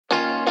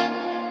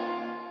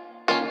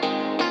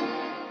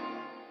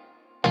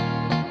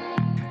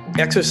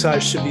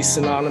exercise should be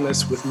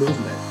synonymous with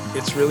movement.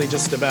 It's really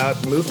just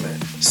about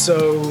movement.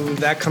 So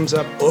that comes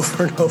up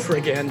over and over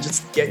again.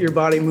 Just get your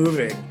body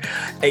moving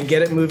and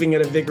get it moving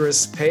at a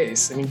vigorous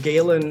pace. I mean,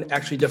 Galen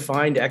actually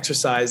defined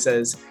exercise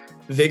as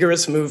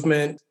vigorous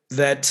movement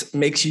that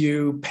makes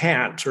you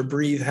pant or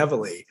breathe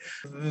heavily.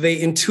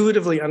 They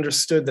intuitively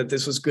understood that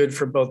this was good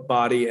for both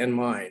body and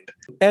mind.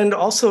 And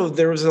also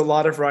there was a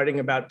lot of writing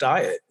about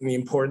diet and the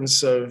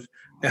importance of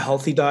a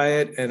healthy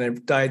diet and a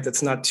diet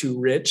that's not too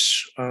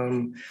rich.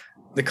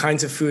 The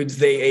kinds of foods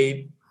they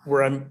ate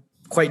were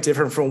quite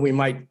different from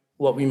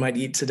what we might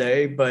eat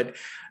today, but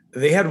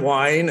they had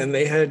wine and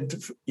they had,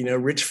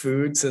 rich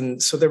foods.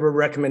 And so there were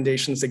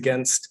recommendations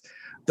against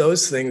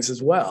those things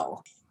as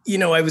well.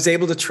 I was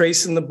able to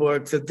trace in the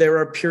book that there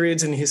are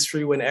periods in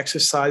history when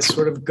exercise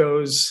sort of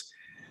goes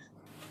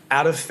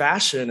out of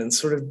fashion and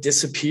sort of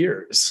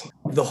disappears.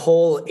 The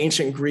whole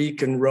ancient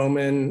Greek and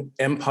Roman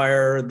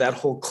Empire, that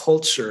whole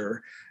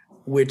culture,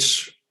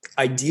 which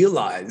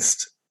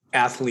idealized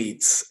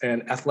athletes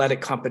and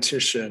athletic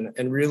competition,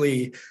 and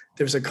really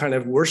there's a kind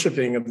of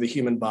worshiping of the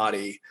human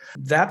body,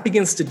 that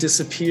begins to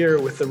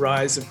disappear with the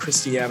rise of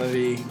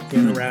Christianity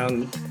in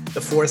around the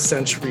 4th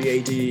century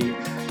AD.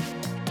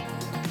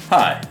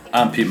 Hi,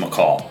 I'm Pete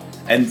McCall,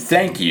 and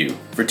thank you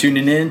for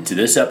tuning in to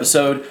this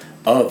episode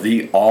of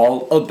the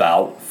All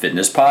About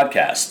Fitness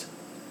podcast.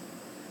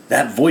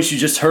 That voice you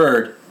just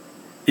heard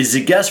is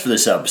the guest for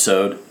this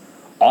episode,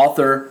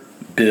 author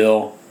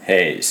Bill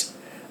Hayes.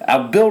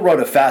 Now, Bill wrote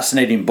a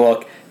fascinating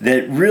book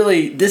that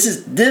really,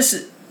 this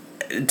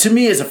to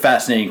me is a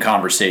fascinating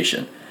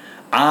conversation.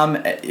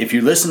 If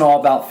you listen to All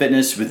About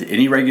Fitness with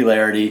any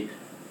regularity,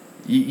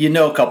 you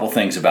know a couple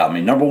things about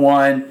me. Number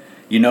one,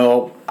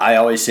 I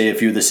always say a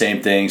few of the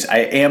same things. I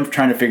am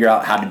trying to figure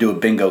out how to do a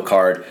bingo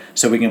card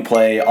so we can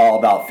play All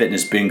About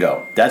Fitness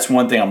bingo. That's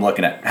one thing I'm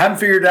looking at. Haven't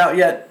figured it out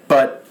yet,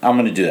 but I'm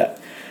going to do that.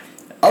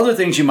 Other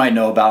things you might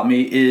know about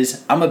me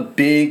is I'm a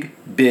big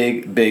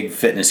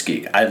fitness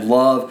geek. I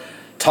love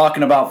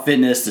talking about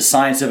fitness, the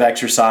science of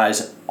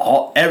exercise,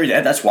 every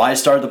day. That's why I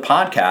started the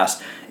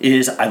podcast,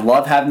 is I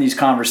love having these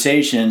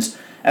conversations.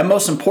 And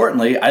most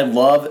importantly, I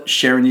love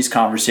sharing these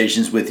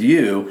conversations with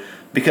you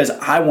because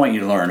I want you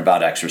to learn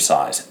about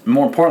exercise.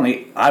 More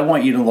importantly, I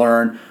want you to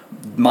learn,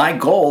 my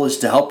goal is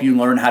to help you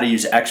learn how to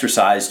use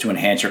exercise to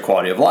enhance your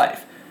quality of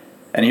life.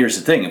 And here's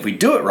the thing, if we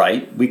do it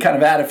right, we kind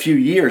of add a few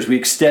years, we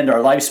extend our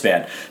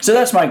lifespan. So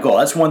that's my goal.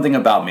 That's one thing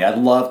about me. I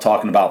love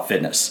talking about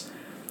fitness.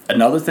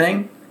 Another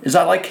thing is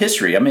I like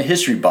history. I'm a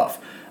history buff.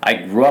 I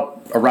grew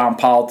up around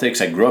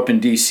politics. I grew up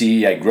in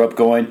DC. I grew up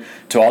going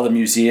to all the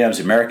museums,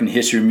 American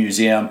History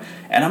Museum,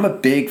 and I'm a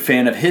big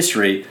fan of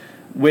history,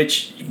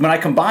 which when I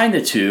combine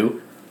the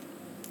two,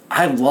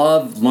 I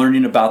love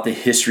learning about the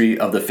history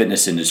of the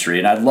fitness industry,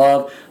 and I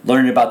love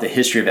learning about the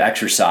history of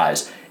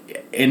exercise.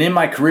 And in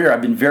my career,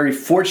 I've been very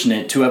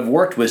fortunate to have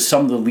worked with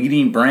some of the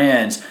leading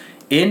brands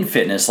in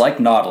fitness like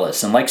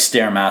Nautilus and like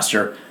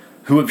Stairmaster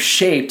who have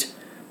shaped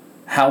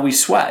how we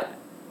sweat.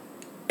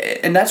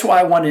 And that's why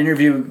I want to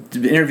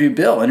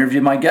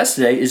interview my guest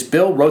today, is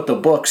Bill wrote the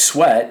book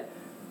Sweat,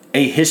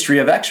 A History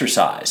of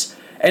Exercise.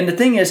 And the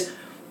thing is,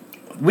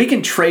 we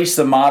can trace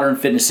the modern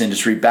fitness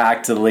industry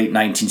back to the late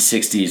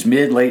 1960s,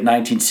 mid-late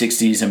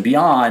 1960s and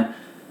beyond,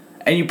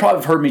 and you probably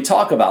have heard me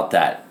talk about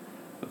that.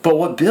 But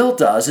what Bill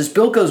does is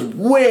Bill goes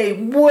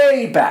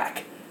way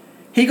back.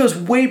 He goes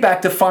way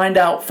back to find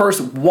out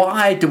first,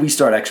 why do we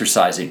start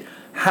exercising?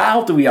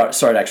 How do we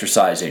start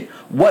exercising?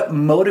 What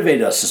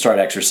motivated us to start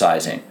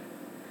exercising?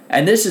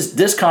 And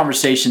this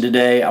conversation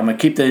today, I'm going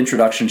to keep the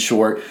introduction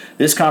short.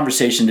 This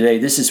conversation today,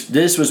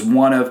 this was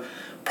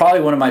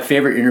probably one of my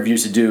favorite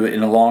interviews to do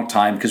in a long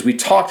time, because we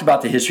talked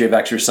about the history of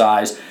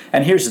exercise.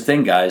 And here's the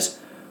thing, guys.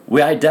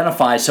 We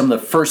identify some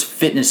of the first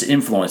fitness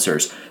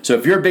influencers. So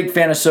if you're a big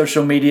fan of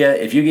social media,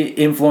 if you get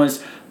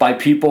influenced by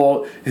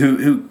people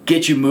who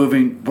get you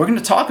moving, we're going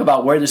to talk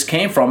about where this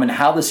came from and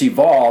how this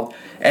evolved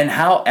and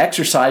how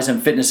exercise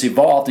and fitness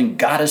evolved and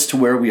got us to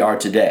where we are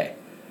today.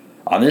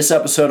 On this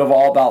episode of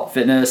All About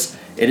Fitness,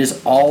 it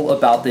is all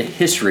about the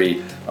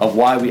history of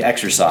why we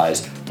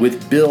exercise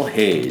with Bill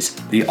Hayes,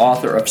 the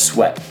author of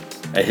Sweat,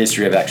 A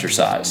History of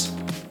Exercise.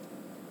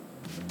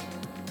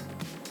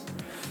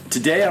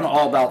 Today on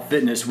All About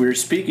Fitness, we're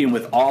speaking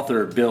with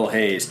author Bill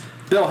Hayes.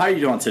 Bill, how are you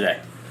doing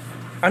today?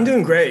 I'm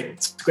doing great.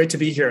 It's great to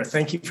be here.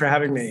 Thank you for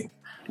having me.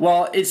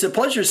 Well, it's a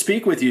pleasure to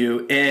speak with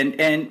you,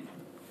 and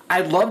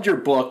I loved your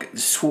book.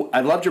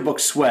 I loved your book,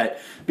 Sweat,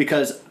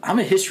 because I'm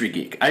a history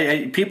geek.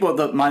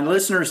 My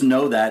listeners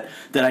know that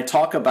I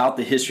talk about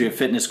the history of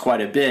fitness quite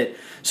a bit.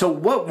 So,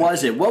 what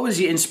was it? What was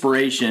the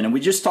inspiration? And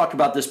we just talked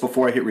about this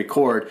before I hit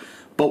record.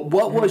 But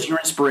what was your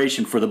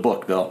inspiration for the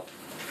book, Bill?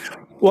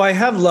 Well, I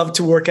have loved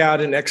to work out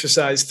and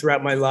exercise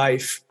throughout my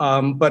life,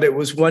 but it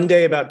was one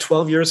day about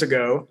 12 years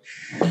ago,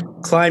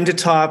 climbed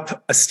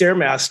atop a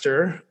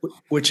Stairmaster,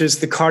 which is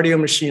the cardio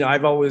machine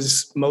I've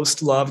always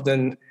most loved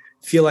and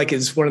feel like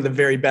is one of the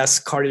very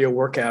best cardio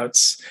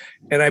workouts.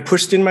 And I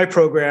pushed in my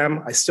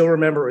program. I still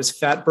remember it was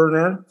Fat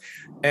Burner,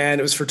 and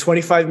it was for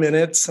 25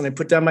 minutes. And I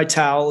put down my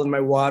towel and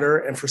my water.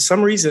 And for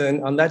some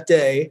reason on that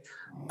day,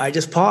 I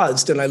just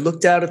paused and I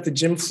looked out at the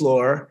gym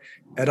floor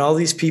at all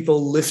these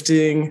people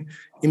lifting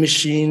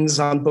machines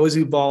on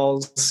Bosu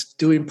balls,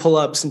 doing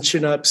pull-ups and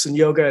chin-ups and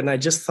yoga. And I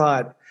just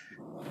thought,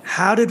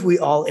 how did we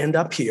all end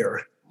up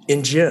here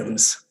in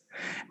gyms?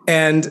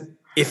 And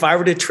if I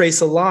were to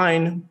trace a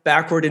line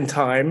backward in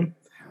time,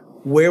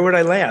 where would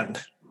I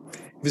land?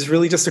 It was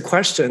really just a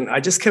question. I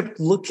just kept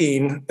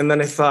looking, and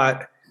then I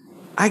thought,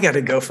 I got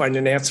to go find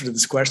an answer to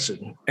this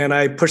question. And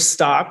I pushed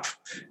stop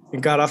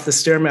and got off the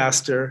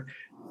Stairmaster,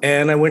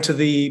 and I went to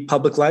the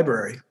public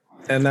library.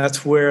 And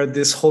that's where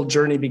this whole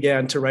journey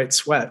began to write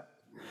Sweat.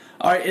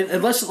 All right,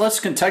 and let's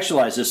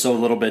contextualize this a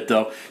little bit,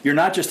 though. You're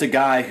not just a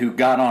guy who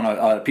got on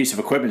a piece of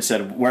equipment and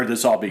said, where did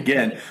this all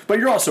begin? But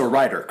you're also a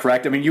writer,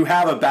 correct? I mean, you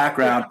have a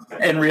background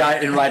in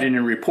writing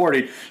and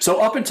reporting.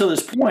 So up until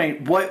this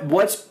point,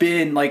 what's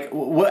been like?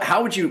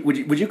 How would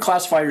you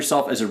classify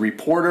yourself as a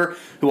reporter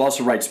who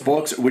also writes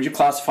books? Or would you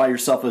classify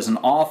yourself as an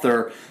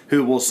author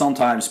who will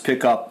sometimes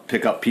pick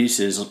up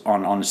pieces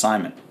on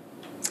assignment?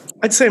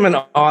 I'd say I'm an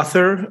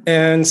author,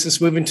 and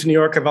since moving to New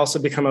York, I've also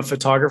become a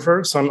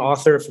photographer. So I'm an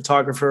author,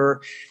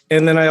 photographer,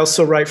 and then I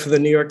also write for the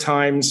New York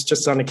Times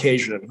just on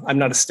occasion. I'm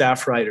not a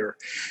staff writer.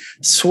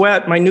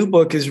 Sweat, my new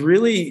book, is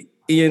really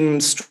in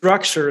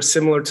structure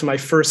similar to my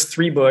first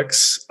three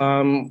books.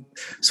 So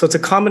it's a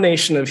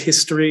combination of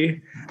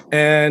history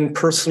and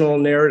personal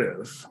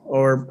narrative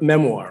or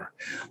memoir,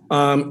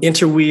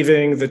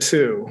 interweaving the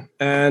two.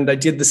 And I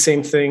did the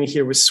same thing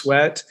here with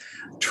Sweat,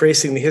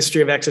 tracing the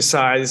history of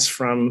exercise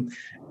from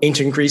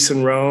ancient Greece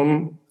and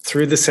Rome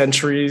through the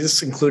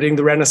centuries, including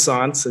the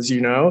Renaissance, as you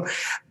know,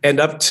 and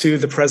up to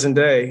the present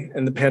day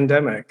and the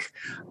pandemic.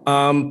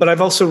 But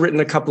I've also written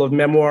a couple of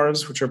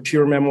memoirs, which are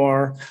pure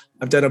memoir.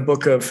 I've done a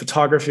book of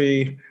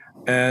photography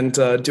and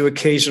do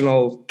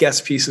occasional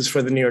guest pieces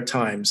for the New York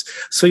Times.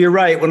 So you're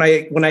right. When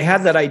I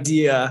had that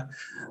idea,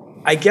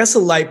 I guess a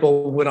light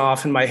bulb went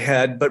off in my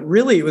head, but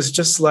really it was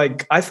just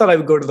like, I thought I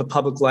would go to the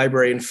public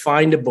library and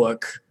find a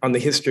book on the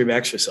history of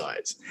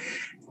exercise.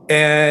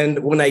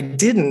 And when I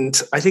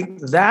didn't, I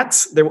think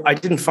I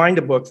didn't find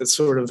a book that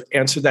sort of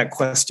answered that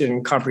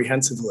question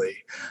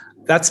comprehensively.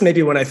 That's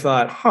maybe when I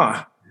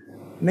thought,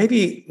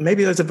 maybe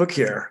there's a book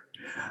here.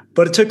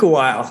 But it took a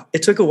while.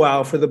 It took a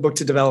while for the book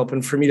to develop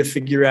and for me to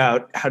figure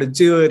out how to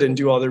do it and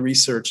do all the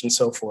research and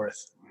so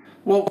forth.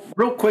 Well,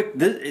 real quick,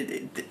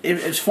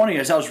 it's funny.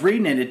 As I was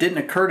reading it, it didn't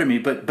occur to me,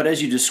 but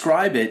as you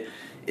describe it,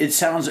 it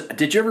sounds.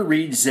 Did you ever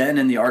read Zen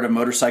and the Art of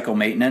Motorcycle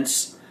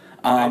Maintenance?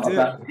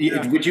 Yeah.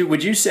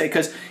 Would you say,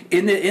 because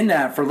in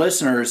that for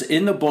listeners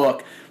in the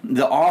book,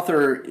 the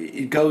author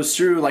goes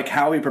through like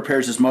how he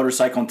prepares his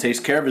motorcycle and takes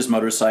care of his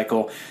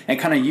motorcycle and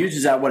kind of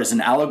uses that as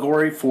an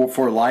allegory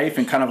for life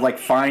and kind of like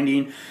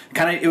finding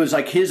it was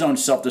like his own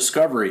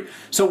self-discovery.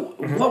 So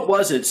What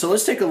was it? So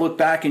let's take a look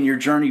back in your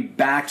journey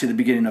back to the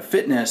beginning of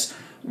fitness.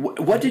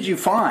 What did you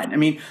find? I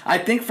mean, I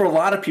think for a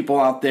lot of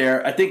people out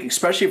there, I think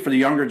especially for the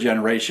younger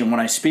generation, when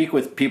I speak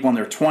with people in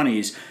their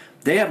 20s,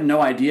 they have no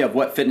idea of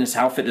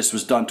how fitness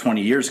was done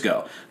 20 years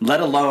ago,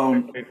 let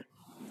alone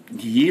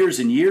years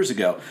and years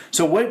ago.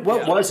 So what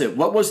was it?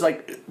 What was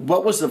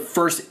the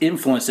first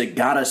influence that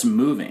got us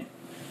moving?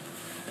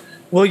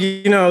 Well,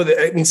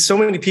 so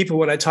many people,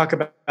 when I talk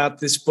about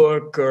this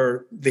book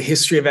or the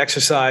history of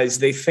exercise,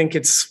 they think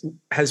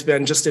has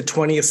been just a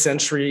 20th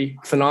century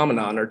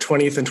phenomenon or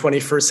 20th and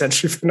 21st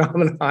century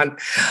phenomenon,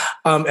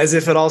 as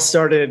if it all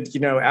started,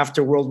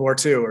 after World War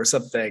II or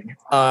something.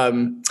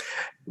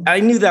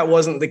 I knew that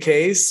wasn't the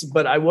case,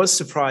 but I was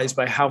surprised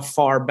by how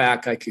far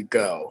back I could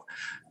go.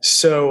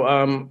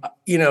 So,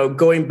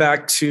 going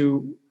back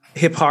to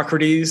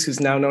Hippocrates, who's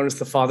now known as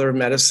the father of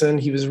medicine,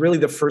 he was really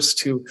the first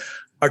to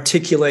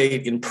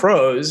articulate in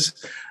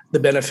prose the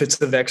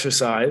benefits of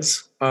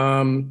exercise.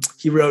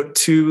 He wrote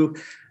two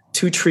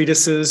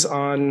treatises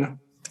on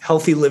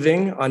healthy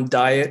living, on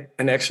diet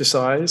and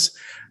exercise.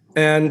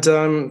 And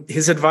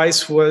his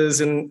advice was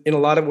in a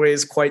lot of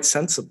ways quite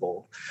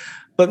sensible.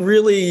 But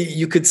really,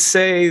 you could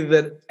say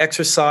that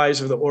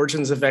exercise or the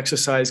origins of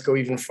exercise go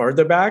even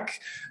farther back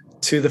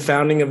to the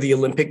founding of the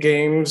Olympic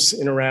Games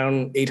in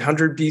around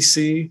 800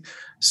 BC.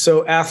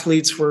 So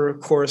athletes were, of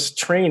course,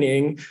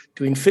 doing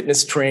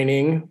fitness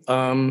training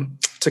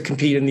to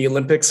compete in the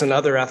Olympics and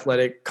other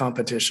athletic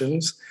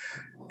competitions.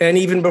 And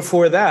even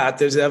before that,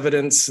 there's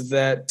evidence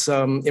that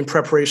in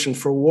preparation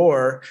for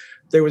war,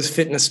 there was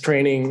fitness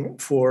training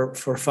for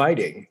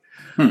fighting.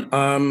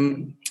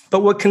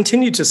 But what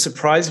continued to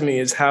surprise me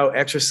is how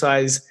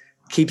exercise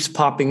keeps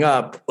popping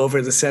up over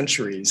the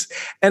centuries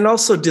and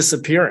also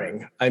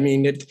disappearing. I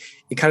mean, it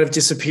kind of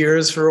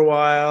disappears for a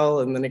while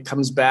and then it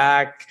comes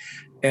back.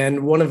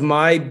 And one of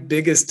my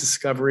biggest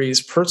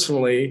discoveries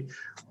personally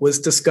was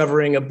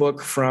discovering a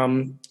book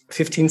from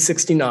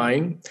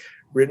 1569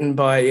 written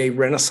by a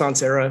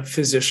Renaissance era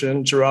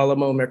physician,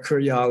 Girolamo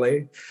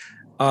Mercuriale,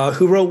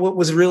 who wrote what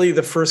was really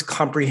the first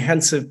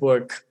comprehensive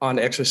book on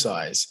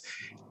exercise.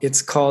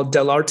 It's called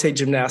Dell'arte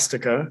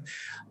Gymnastica,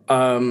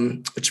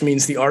 which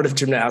means the art of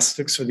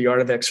gymnastics or the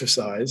art of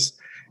exercise.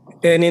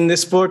 And in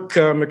this book,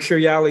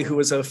 Mercuriali, who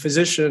was a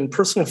physician,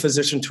 personal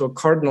physician to a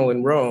cardinal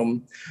in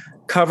Rome,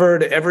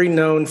 covered every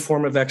known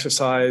form of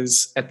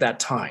exercise at that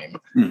time.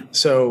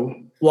 So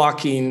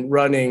walking,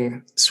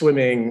 running,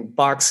 swimming,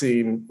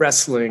 boxing,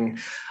 wrestling,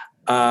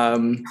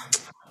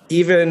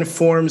 even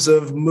forms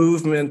of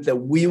movement that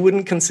we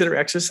wouldn't consider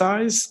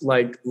exercise,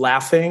 like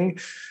laughing,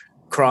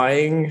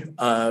 crying,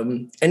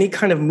 any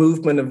kind of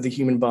movement of the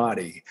human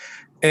body.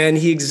 And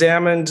he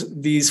examined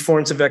these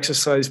forms of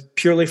exercise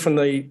purely from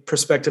the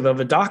perspective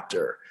of a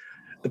doctor,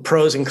 the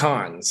pros and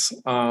cons.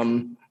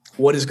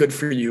 What is good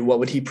for you? What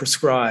would he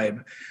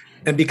prescribe?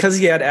 And because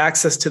he had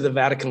access to the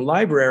Vatican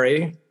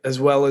Library, as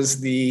well as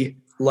the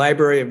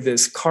library of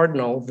this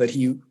cardinal that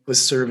he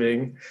was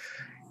serving,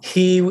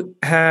 he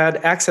had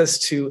access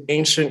to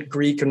ancient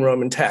Greek and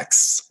Roman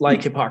texts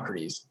like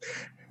Hippocrates.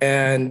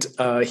 And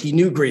he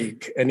knew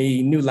Greek and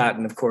he knew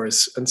Latin, of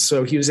course. And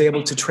so he was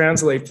able to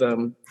translate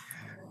them,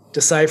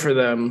 decipher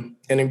them,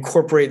 and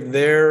incorporate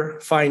their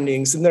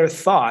findings and their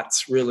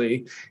thoughts,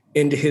 really,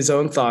 into his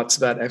own thoughts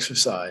about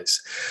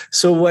exercise.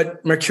 So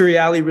what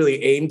Mercuriali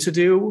really aimed to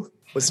do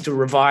was to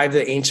revive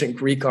the ancient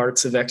Greek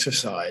arts of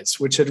exercise,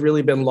 which had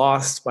really been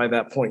lost by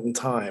that point in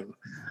time.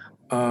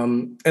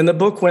 And the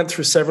book went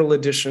through several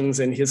editions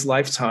in his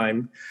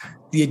lifetime.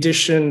 The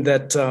edition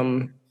that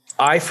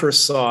I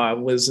first saw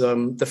was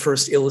the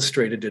first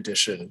illustrated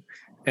edition,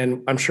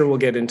 and I'm sure we'll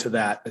get into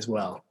that as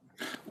well.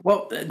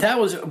 Well, that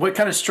was what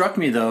kind of struck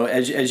me, though,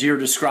 as you're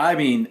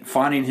describing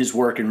finding his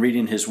work and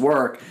reading his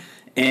work.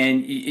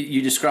 And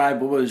you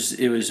described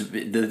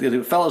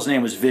the fellow's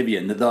name was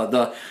Vivian.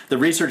 The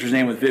researcher's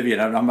name was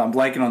Vivian. I'm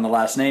blanking on the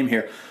last name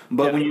here.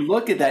 But when you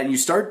look at that and you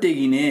start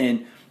digging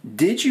in,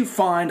 did you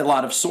find a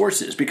lot of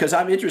sources? Because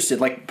I'm interested,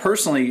 like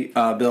personally,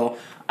 Bill,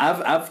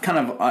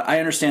 I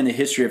understand the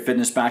history of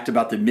fitness back to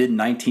about the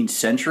mid-19th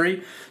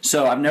century.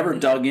 So I've never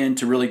dug in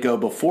to really go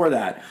before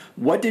that.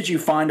 What did you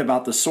find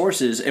about the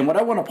sources? And what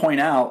I want to point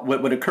out,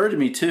 what occurred to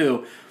me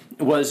too,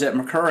 was that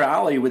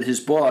Mercuriali with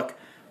his book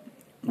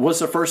was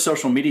the first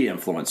social media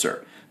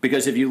influencer.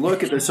 Because if you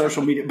look at the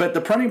social media, but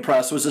the printing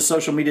press was the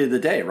social media of the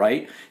day,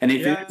 right? And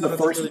if it's the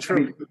first,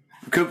 really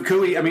could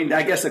we? I mean,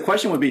 I guess the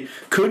question would be: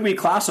 could we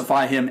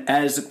classify him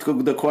as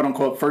the quote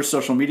unquote first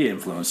social media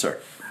influencer?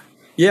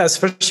 Yeah,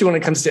 especially when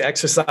it comes to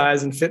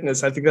exercise and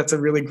fitness. I think that's a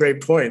really great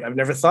point. I've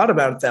never thought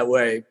about it that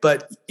way.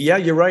 But yeah,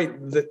 you're right.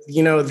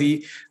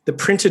 The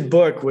printed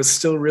book was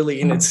still really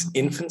in its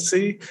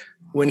infancy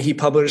when he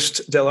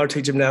published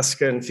Dell'arte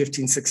Gymnastica in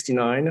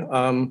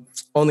 1569,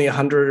 only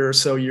 100 or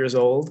so years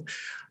old.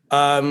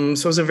 So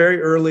it was a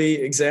very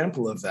early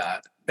example of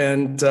that.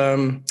 And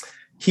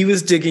he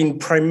was digging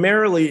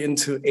primarily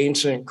into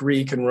ancient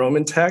Greek and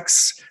Roman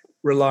texts,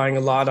 relying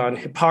a lot on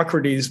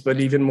Hippocrates, but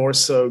even more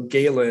so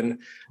Galen,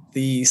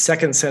 the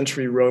 2nd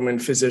century Roman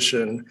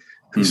physician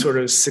who sort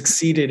of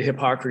succeeded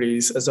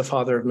Hippocrates as a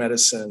father of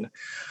medicine.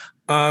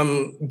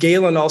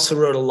 Galen also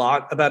wrote a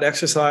lot about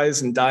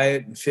exercise and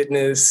diet and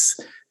fitness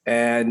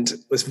and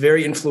was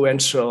very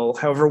influential.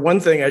 However, one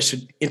thing I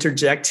should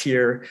interject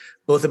here,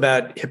 both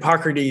about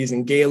Hippocrates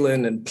and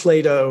Galen and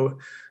Plato,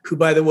 who,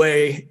 by the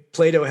way,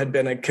 Plato had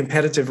been a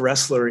competitive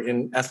wrestler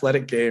in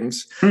athletic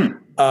games,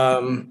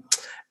 and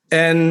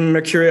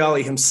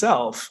Mercuriali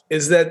himself,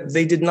 is that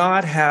they did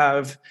not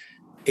have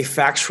a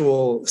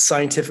factual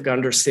scientific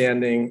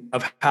understanding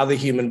of how the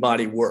human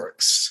body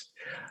works.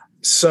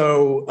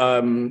 So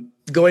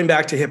going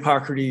back to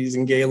Hippocrates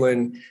and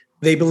Galen,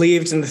 they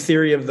believed in the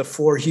theory of the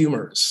 4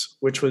 humors,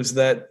 which was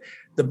that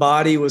the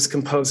body was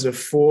composed of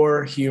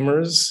 4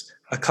 humors,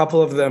 a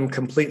couple of them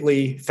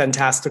completely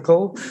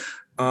fantastical,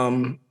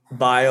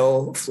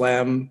 bile,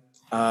 phlegm,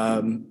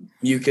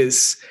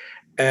 mucus,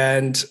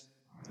 and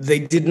they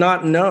did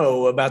not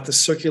know about the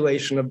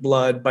circulation of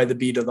blood by the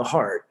beat of the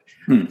heart.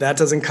 That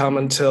doesn't come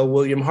until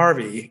William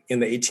Harvey in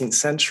the 18th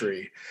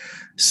century.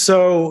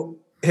 So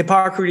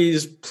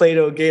Hippocrates,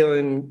 Plato,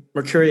 Galen,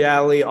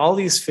 Mercuriali, all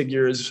these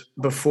figures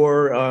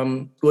before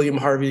William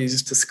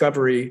Harvey's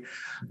discovery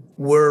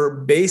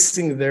were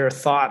basing their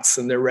thoughts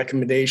and their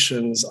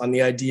recommendations on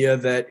the idea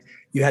that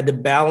you had to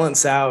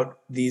balance out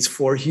these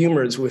 4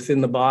 humors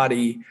within the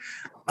body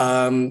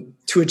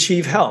to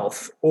achieve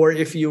health. Or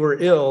if you were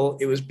ill,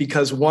 it was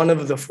because one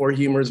of the 4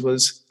 humors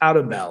was out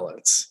of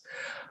balance.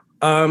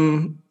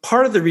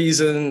 Part of the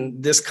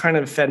reason this kind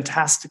of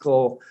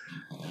fantastical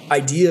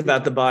idea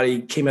about the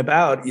body came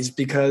about is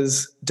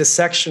because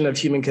dissection of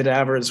human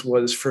cadavers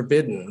was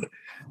forbidden.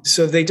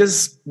 So they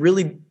just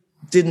really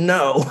didn't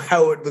know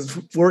how it was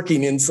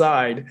working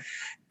inside.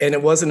 And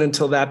it wasn't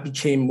until that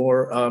became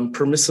more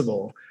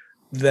permissible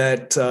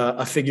that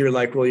a figure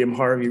like William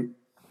Harvey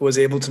was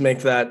able to make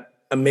that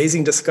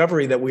amazing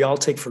discovery that we all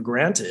take for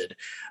granted.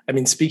 I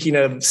mean, speaking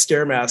of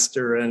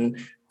Stairmaster and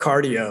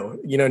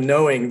cardio,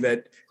 knowing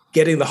that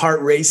getting the heart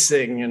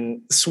racing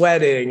and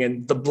sweating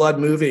and the blood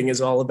moving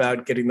is all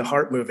about getting the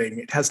heart moving.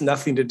 It has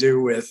nothing to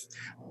do with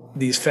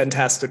these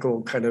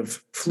fantastical kind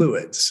of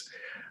fluids.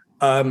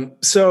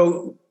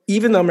 So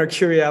even though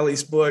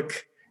Mercuriali's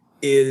book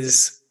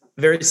is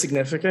very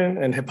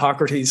significant and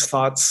Hippocrates'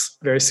 thoughts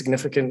very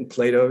significant,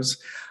 Plato's,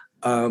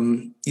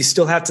 you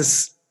still have to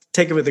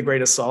take it with a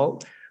grain of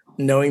salt,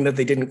 knowing that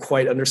they didn't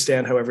quite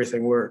understand how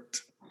everything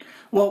worked.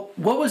 Well,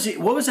 what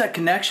was that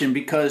connection?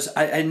 Because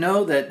I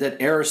know that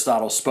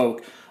Aristotle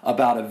spoke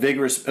about a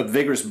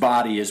vigorous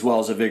body as well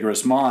as a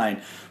vigorous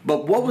mind.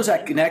 But what was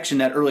that connection,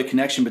 that early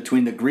connection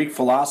between the Greek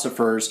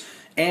philosophers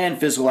and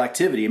physical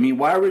activity? I mean,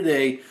 why were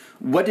they?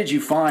 What did you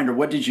find, or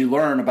what did you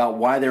learn about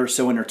why they were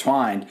so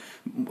intertwined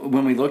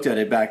when we looked at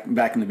it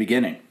back in the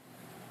beginning?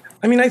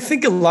 I mean, I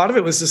think a lot of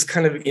it was just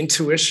kind of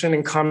intuition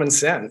and common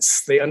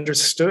sense. They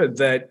understood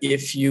that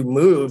if you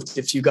moved,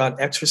 if you got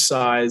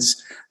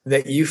exercise,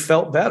 that you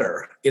felt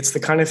better. It's the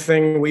kind of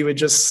thing we would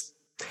just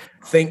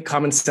think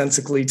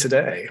commonsensically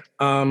today.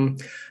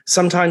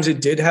 Sometimes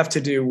it did have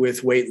to do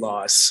with weight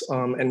loss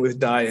and with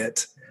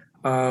diet.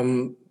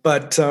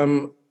 But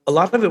a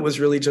lot of it was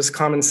really just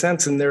common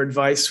sense, and their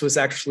advice was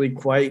actually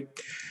quite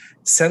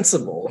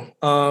sensible.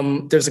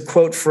 There's a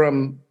quote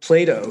from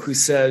Plato who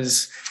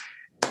says,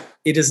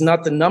 "It is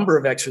not the number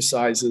of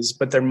exercises,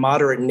 but their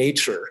moderate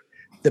nature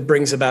that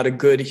brings about a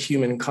good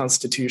human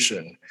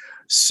constitution."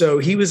 So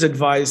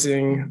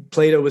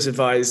Plato was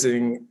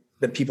advising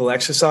that people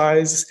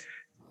exercise,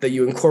 that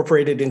you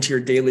incorporate it into your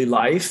daily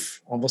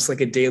life, almost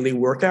like a daily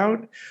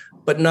workout,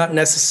 but not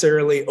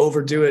necessarily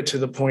overdo it to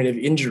the point of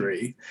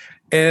injury.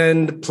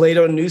 And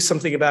Plato knew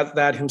something about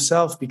that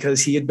himself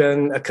because he had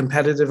been a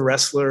competitive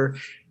wrestler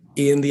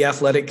in the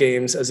athletic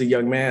games as a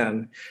young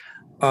man.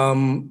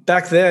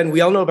 Back then,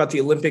 we all know about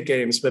the Olympic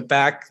Games, but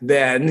back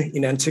then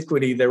in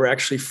antiquity, there were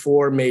actually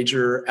 4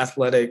 major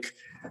athletic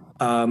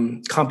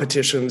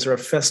competitions or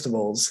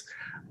festivals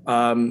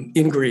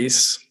in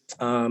Greece: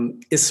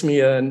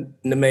 Isthmia,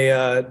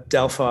 Nemea,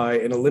 Delphi,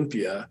 and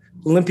Olympia.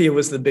 Olympia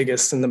was the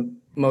biggest and the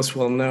most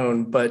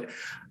well-known, but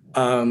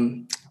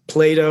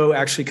Plato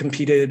actually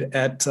competed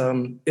at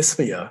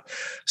Isthmia.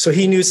 So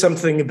he knew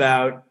something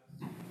about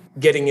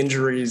getting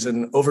injuries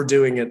and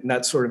overdoing it and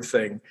that sort of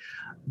thing.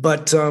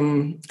 But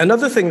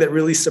another thing that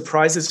really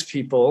surprises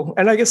people,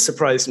 and I guess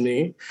surprised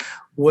me,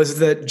 was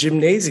that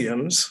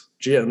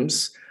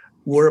gyms,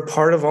 were a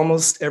part of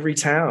almost every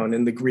town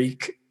in the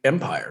Greek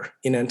Empire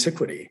in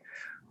antiquity.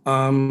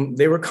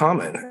 They were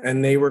common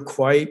and they were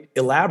quite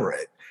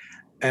elaborate.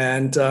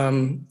 And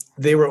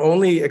they were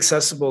only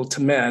accessible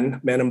to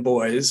men and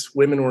boys.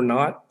 Women were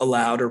not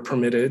allowed or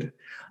permitted.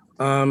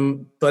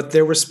 But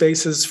there were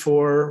spaces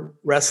for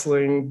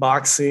wrestling,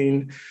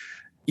 boxing,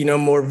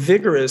 more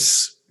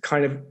vigorous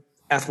kind of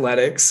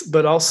athletics,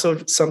 but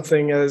also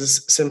something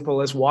as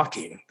simple as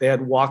walking. They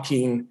had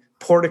walking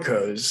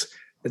porticos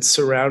that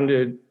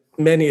surrounded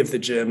many of the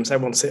gyms. I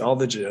won't say all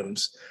the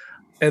gyms.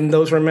 And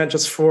those were meant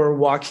just for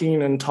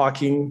walking and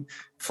talking,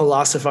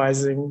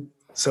 philosophizing,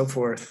 so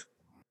forth.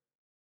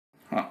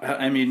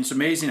 I mean, it's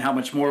amazing how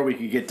much more we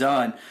could get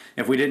done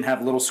if we didn't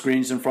have little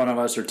screens in front of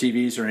us or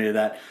TVs or any of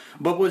that.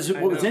 But what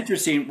was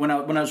interesting when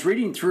I was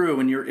reading through,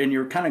 and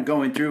you're kind of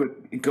going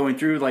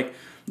through like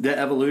the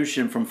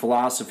evolution from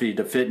philosophy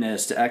to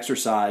fitness to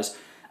exercise.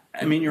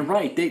 I mean, you're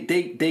right.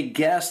 They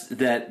guessed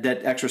that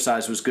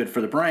exercise was good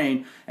for the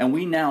brain, and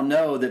we now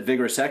know that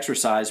vigorous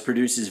exercise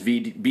produces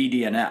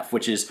BDNF,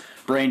 which is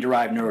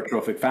brain-derived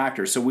neurotrophic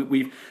factors. So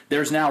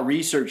there's now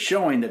research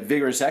showing that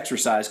vigorous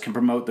exercise can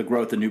promote the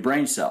growth of new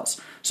brain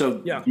cells.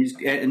 So yeah.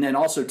 And then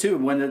also too,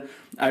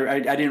 I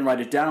didn't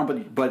write it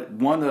down, but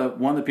one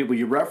of the people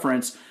you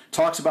reference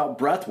talks about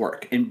breath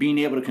work and being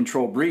able to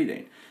control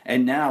breathing.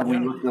 And now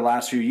when you look at the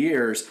last few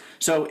years,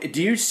 so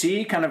do you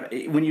see kind of,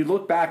 when you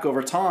look back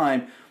over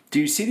time, do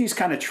you see these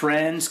kind of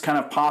trends kind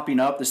of popping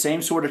up, the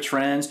same sort of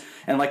trends,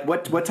 and like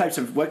what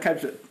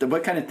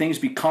kind of things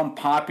become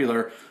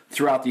popular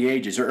throughout the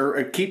ages,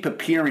 or keep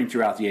appearing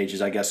throughout the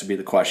ages? I guess would be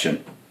the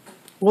question.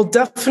 Well,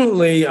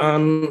 definitely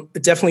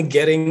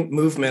getting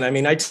movement. I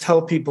mean, I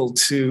tell people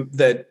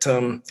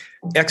that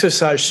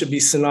exercise should be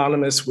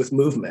synonymous with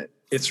movement.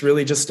 It's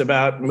really just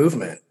about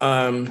movement.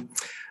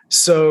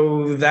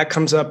 So that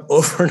comes up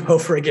over and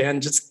over again.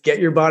 Just get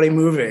your body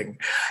moving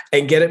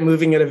and get it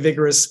moving at a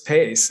vigorous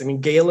pace. I mean,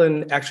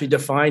 Galen actually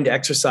defined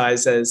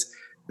exercise as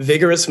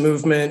vigorous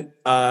movement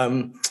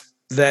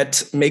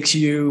that makes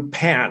you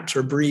pant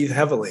or breathe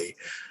heavily.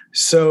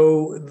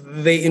 So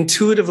they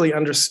intuitively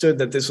understood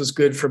that this was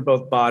good for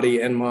both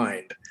body and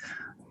mind.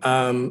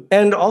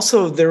 And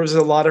also there was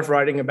a lot of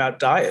writing about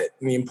diet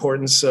and the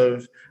importance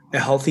of a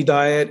healthy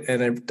diet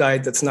and a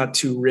diet that's not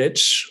too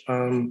rich.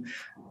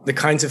 The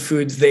kinds of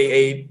foods they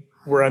ate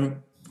were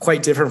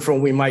quite different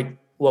from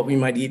what we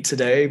might eat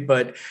today,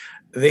 but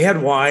they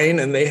had wine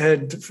and they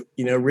had,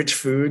 rich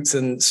foods.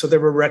 And so there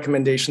were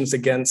recommendations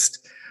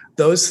against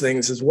those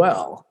things as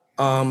well.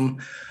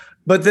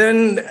 But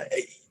then,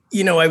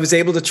 I was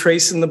able to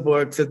trace in the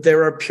book that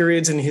there are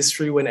periods in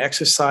history when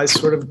exercise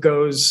sort of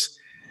goes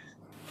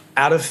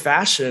out of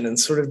fashion and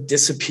sort of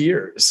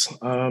disappears.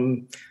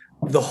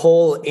 The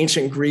whole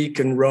ancient Greek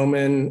and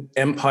Roman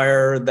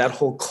Empire, that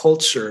whole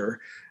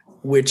culture,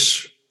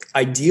 which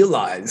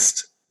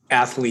idealized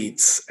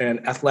athletes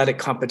and athletic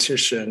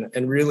competition,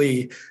 and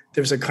really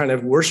there's a kind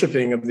of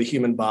worshiping of the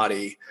human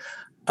body.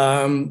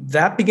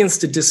 That begins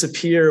to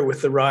disappear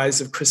with the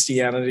rise of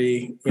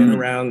Christianity in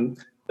around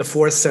the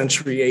 4th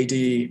century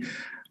AD.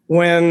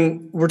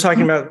 When we're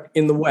talking about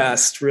in the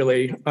West,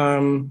 really,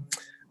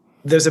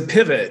 there's a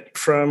pivot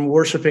from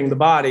worshiping the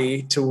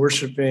body to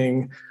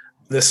worshiping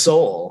the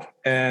soul,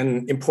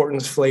 and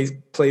importance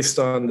placed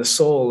on the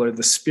soul or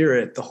the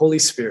spirit, the Holy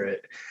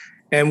Spirit.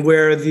 And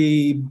where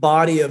the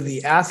body of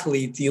the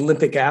athlete, the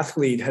Olympic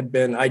athlete, had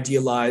been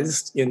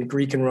idealized in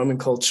Greek and Roman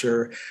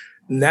culture,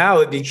 now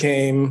it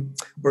became,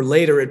 or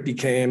later it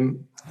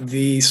became,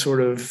 the sort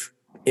of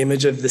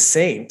image of the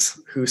saint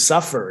who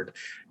suffered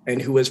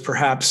and who was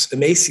perhaps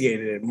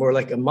emaciated, more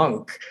like a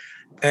monk.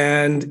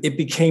 And it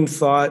became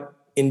thought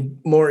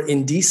more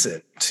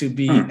indecent to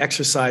be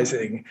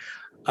exercising.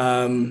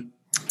 And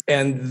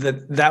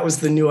that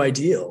was the new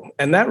ideal.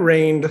 And that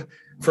reigned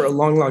for a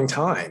long, long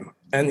time.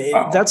 And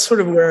that's sort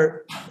of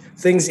where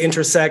things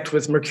intersect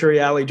with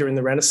Mercuriali during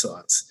the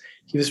Renaissance.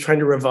 He was trying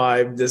to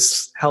revive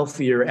this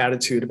healthier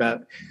attitude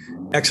about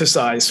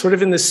exercise, sort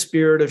of in the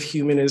spirit of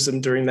humanism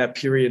during that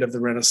period of the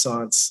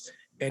Renaissance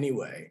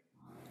anyway.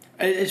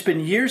 It's been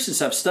years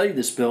since I've studied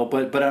this, Bill,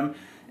 but I'm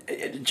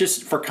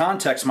just for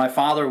context. My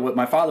father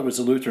was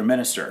a Lutheran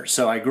minister,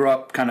 so I grew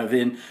up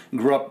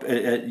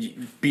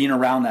being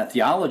around that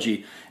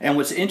theology. And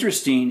what's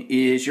interesting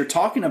is you're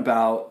talking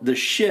about the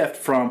shift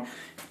from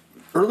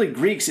early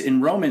Greeks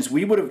and Romans.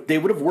 They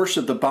would have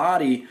worshipped the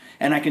body,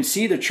 and I can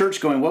see the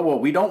church going, well,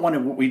 we don't want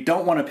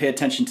to pay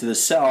attention to the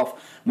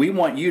self. We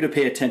want you to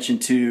pay attention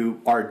to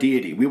our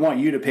deity. We want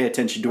you to pay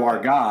attention to our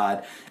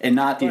God and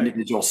not the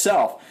individual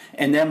self.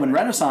 And then when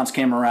Renaissance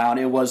came around,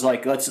 it was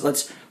like let's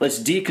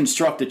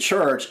deconstruct the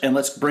church and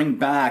let's bring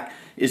back.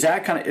 Is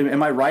that kind of,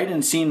 am I right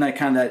in seeing that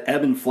kind of that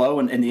ebb and flow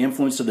and the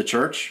influence of the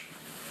church?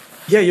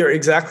 Yeah, you're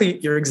exactly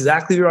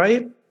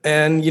right.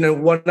 And,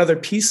 one other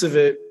piece of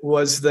it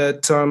was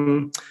that,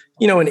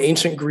 in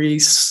ancient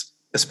Greece,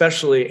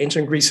 especially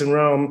ancient Greece and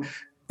Rome,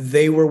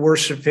 they were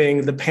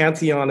worshiping the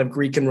pantheon of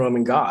Greek and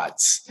Roman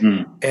gods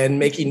and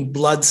making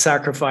blood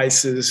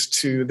sacrifices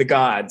to the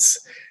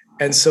gods.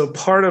 And so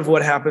part of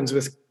what happens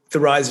with the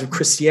rise of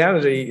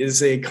Christianity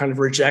is a kind of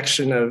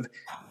rejection of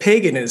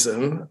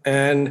paganism.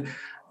 And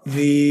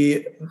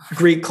the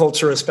Greek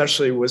culture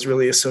especially was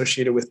really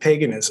associated with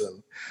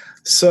paganism.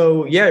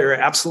 So, yeah, you're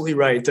absolutely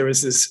right. There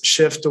was this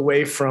shift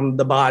away from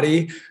the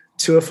body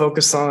to a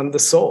focus on the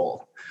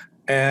soul.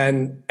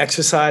 And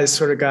exercise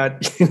sort of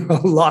got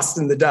lost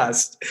in the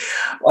dust.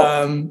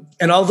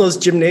 And all those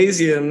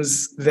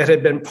gymnasiums that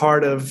had been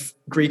part of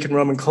Greek and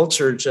Roman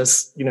culture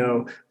just,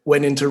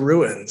 went into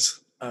ruins.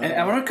 And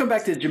I want to come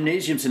back to the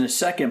gymnasiums in a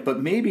second, but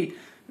maybe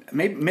I'm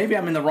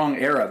in the wrong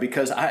era,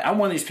 because I'm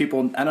one of these people,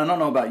 and I don't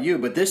know about you,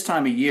 but this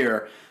time of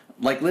year,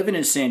 like living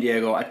in San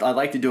Diego, I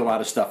like to do a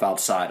lot of stuff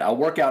outside. I'll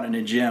work out in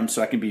a gym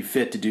so I can be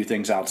fit to do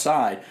things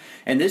outside.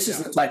 And this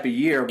is the type of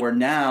year where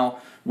now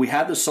we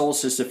had the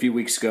solstice a few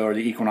weeks ago, or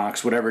the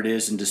equinox, whatever it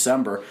is, in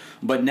December.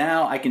 But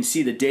now I can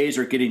see the days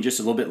are getting just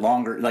a little bit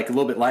longer, like a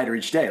little bit lighter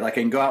each day. Like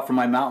I can go out for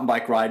my mountain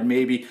bike ride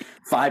maybe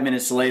 5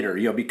 minutes later,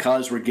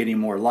 because we're getting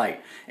more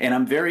light. And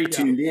I'm very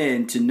tuned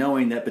in to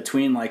knowing that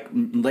between like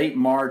late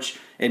March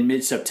and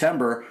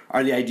mid-September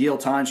are the ideal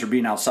times for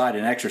being outside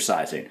and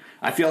exercising.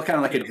 I feel kind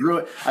of like a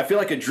druid. I feel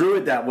like a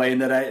druid that way,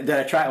 and that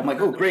I try. I'm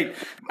like, oh, great!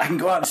 I can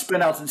go out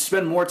and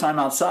spend more time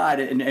outside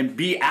and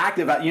be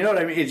active. You know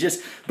what I mean?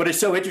 But it's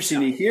so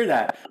interesting to hear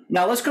that.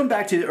 Now let's come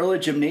back to the early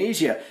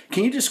gymnasia.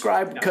 Can you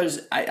describe?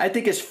 Because I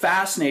think it's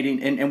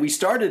fascinating, and we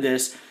started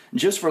this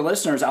just for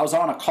listeners. I was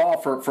on a call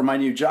for my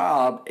new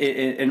job,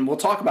 and we'll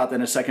talk about that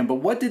in a second. But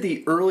what did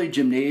the early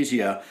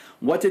gymnasia?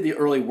 What did the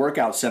early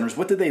workout centers?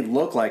 What did they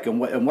look like, and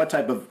what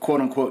type of quote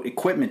unquote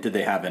equipment did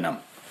they have in them?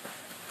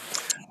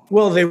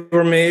 Well, they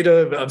were made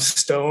of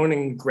stone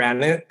and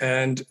granite,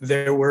 and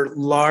there were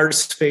large,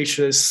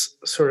 spacious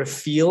sort of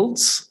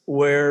fields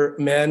where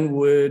men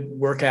would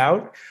work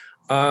out.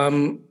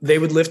 They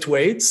would lift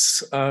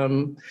weights.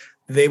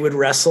 They would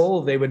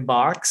wrestle. They would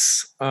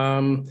box.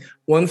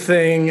 One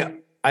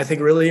thing I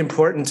think really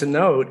important to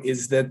note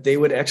is that they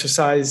would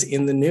exercise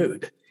in the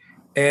nude.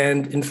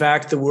 And in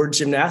fact, the word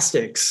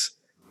gymnastics,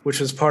 which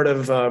was part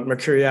of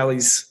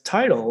Mercuriali's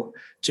title,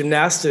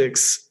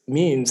 gymnastics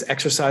means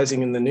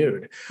exercising in the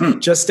nude.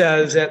 Just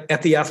as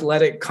at the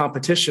athletic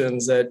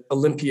competitions at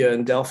Olympia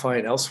and Delphi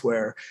and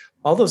elsewhere,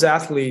 all those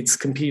athletes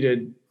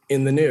competed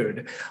in the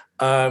nude.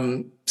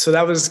 So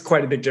that was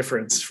quite a big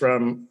difference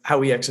from how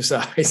we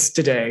exercise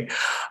today.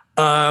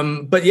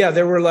 But yeah,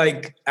 there were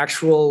like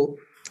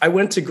I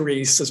went to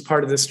Greece as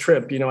part of this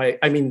trip,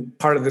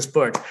 part of this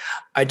book.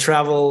 I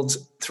traveled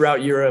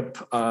throughout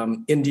Europe,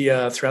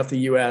 India, throughout the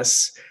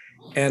US,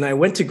 and I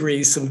went to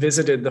Greece and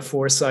visited the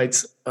 4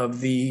 sites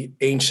of the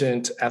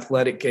ancient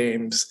athletic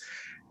games.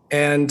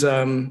 And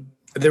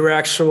they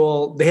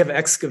have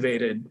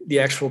excavated the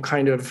actual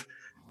kind of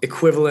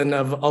equivalent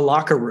of a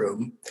locker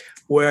room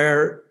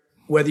where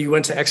whether you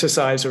went to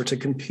exercise or to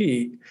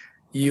compete,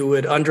 you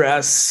would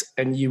undress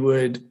and you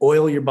would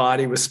oil your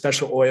body with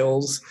special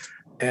oils.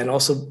 and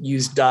also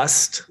use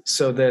dust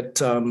so that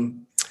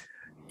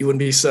you wouldn't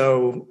be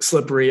so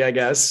slippery, I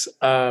guess.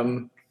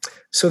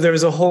 So there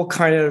was a whole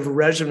kind of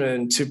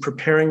regimen to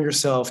preparing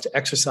yourself to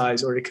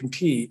exercise or to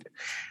compete.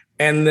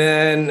 And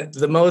then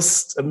the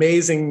most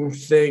amazing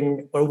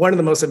thing, or one of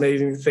the most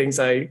amazing things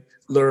I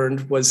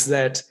learned, was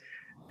that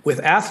with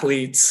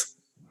athletes,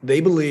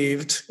 they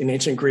believed in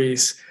ancient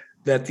Greece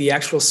that the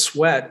actual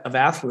sweat of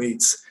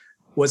athletes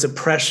was a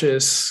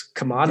precious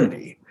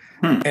commodity.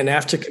 And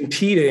after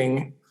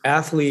competing,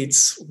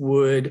 athletes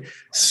would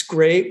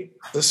scrape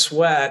the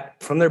sweat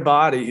from their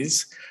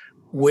bodies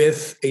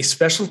with a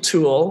special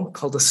tool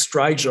called a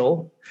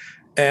strigil.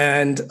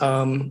 And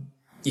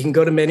you can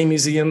go to many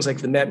museums like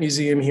the Met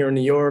Museum here in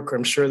New York, or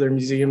I'm sure there are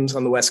museums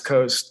on the West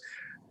Coast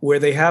where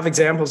they have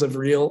examples of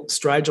real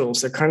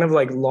strigils. They're kind of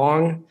like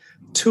long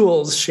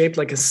tools shaped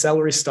like a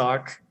celery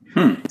stalk.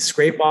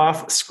 Scrape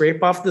off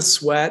the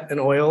sweat and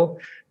oil,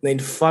 and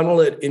they'd funnel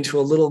it into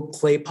a little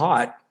clay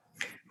pot,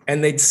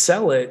 and they'd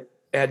sell it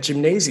at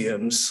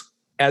gymnasiums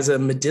as a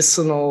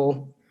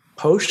medicinal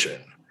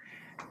potion.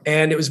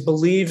 And it was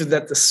believed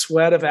that the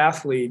sweat of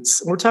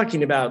athletes, we're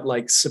talking about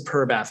like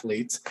superb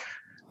athletes,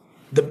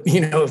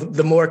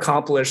 the more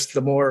accomplished,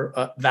 the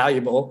more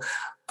valuable,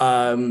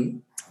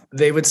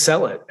 they would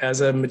sell it as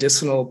a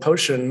medicinal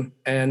potion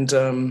and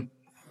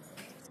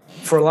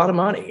for a lot of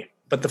money.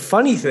 But the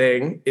funny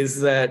thing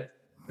is that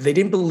they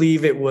didn't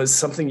believe it was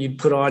something you'd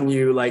put on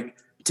you like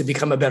to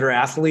become a better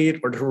athlete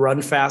or to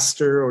run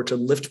faster or to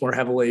lift more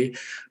heavily,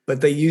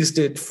 but they used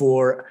it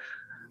for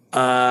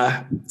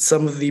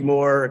some of the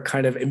more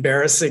kind of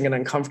embarrassing and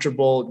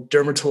uncomfortable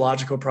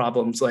dermatological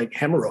problems like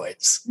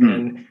hemorrhoids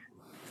and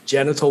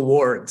genital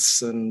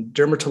warts and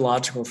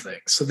dermatological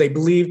things. So they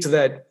believed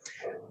that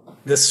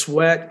the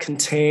sweat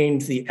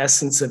contained the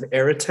essence of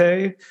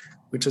arete,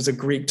 which is a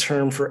Greek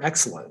term for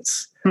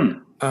excellence.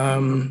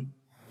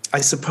 I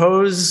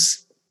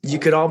suppose you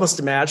could almost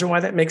imagine why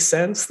that makes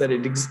sense, that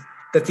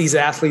that these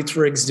athletes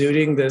were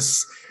exuding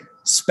this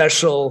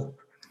special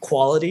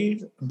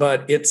quality,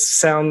 but it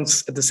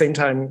sounds at the same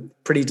time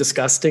pretty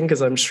disgusting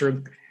because I'm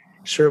sure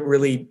it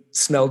really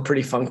smelled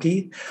pretty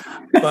funky.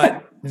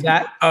 But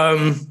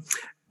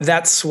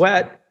that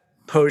sweat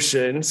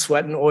potion,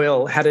 sweat and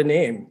oil, had a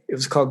name. It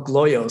was called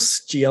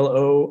Gloios,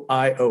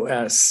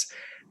 Gloios,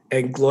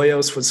 and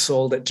Gloios was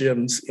sold at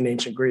gyms in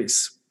ancient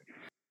Greece.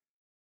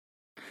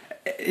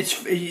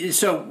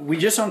 So we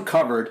just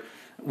uncovered.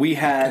 We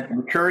had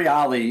Mercuri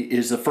Ali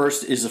is the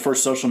first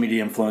social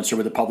media influencer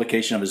with the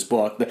publication of his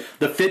book,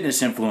 the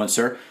fitness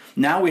influencer.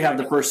 Now we have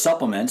the first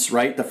supplements,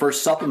 right? The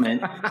first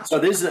supplement. So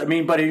this is,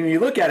 but when you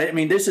look at it,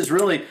 this is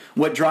really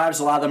what drives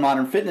a lot of the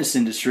modern fitness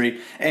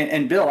industry.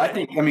 And Bill, I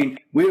think,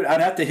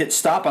 I'd have to hit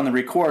stop on the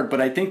record,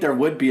 but I think there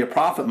would be a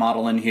profit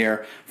model in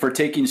here for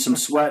taking some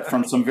sweat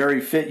from some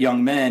very fit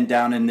young men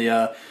down in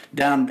the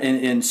down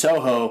in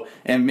Soho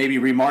and maybe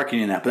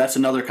remarketing that. But that's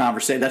another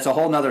conversation. That's a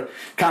whole nother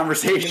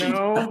conversation.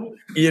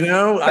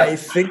 I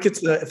think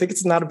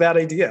it's not a bad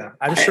idea.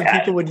 I'm sure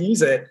people would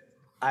use it.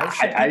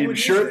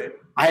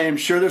 I am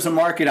sure there's a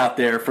market out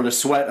there for the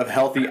sweat of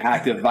healthy,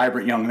 active,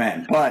 vibrant young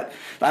men. But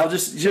I'll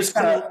just get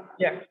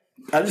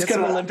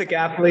some Olympic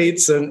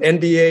athletes and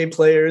NBA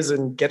players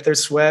and get their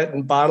sweat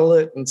and bottle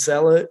it and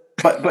sell it.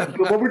 But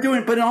what we're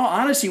doing, but in all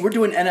honesty, we're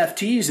doing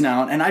NFTs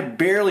now, and I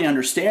barely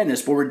understand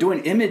this, but we're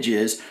doing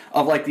images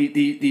of like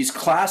these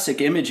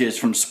classic images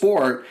from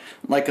sport,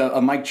 like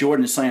a Mike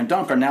Jordan Slam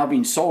Dunk, are now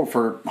being sold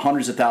for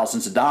hundreds of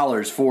thousands of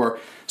dollars for.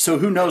 So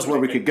who knows where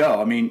we could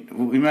go? I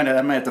might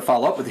have to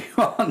follow up with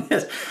you on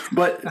this.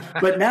 But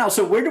now,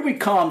 so where do we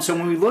come? So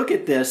when we look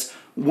at this,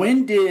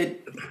 when did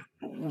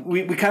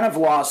we kind of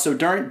lost? So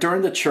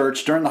during the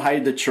church, during the height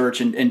of the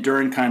church, and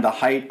during kind of the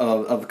height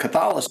of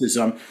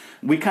Catholicism,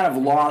 we kind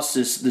of lost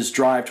this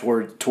drive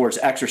towards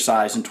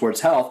exercise and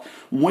towards health.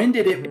 When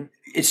did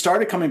it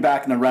started coming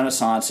back in the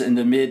Renaissance in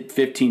the mid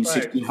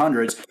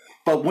 1600s?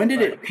 But when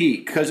did it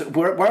peak? Because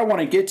where I want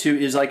to get to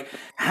is like,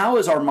 how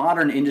is our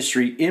modern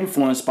industry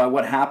influenced by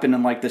what happened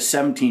in like the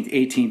 17th,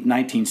 18th,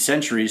 19th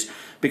centuries?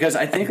 Because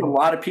I think a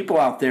lot of people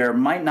out there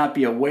might not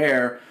be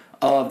aware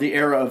of the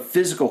era of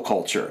physical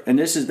culture. And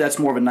that's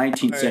more of a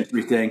 19th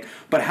century thing.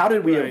 But how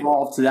did we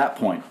evolve to that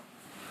point?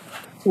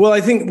 Well,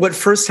 I think what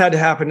first had to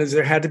happen is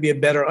there had to be a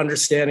better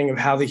understanding of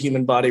how the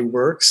human body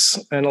works.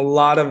 And a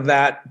lot of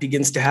that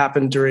begins to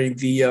happen during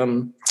the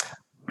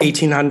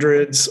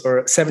 1800s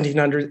or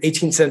 1700s,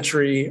 18th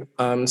century,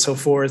 so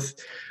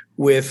forth,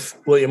 with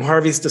William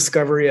Harvey's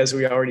discovery, as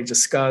we already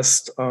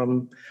discussed,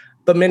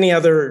 but many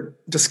other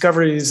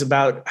discoveries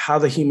about how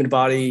the human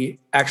body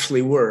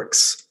actually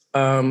works.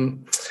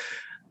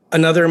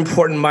 Another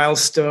important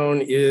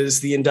milestone is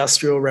the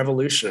Industrial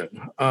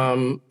Revolution,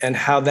 and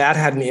how that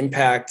had an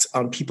impact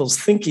on people's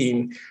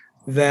thinking,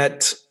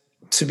 that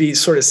to be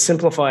sort of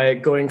simplify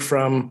it, going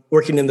from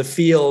working in the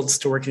fields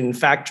to working in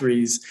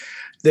factories,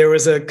 there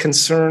was a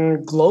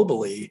concern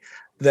globally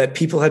that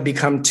people had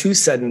become too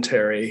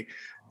sedentary,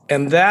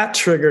 and that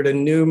triggered a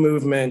new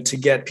movement to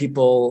get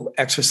people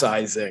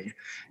exercising.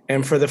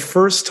 And for the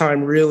first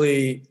time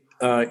really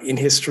in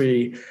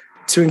history,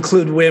 to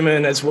include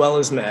women as well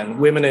as men,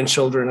 women and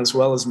children as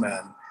well as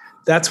men,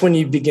 that's when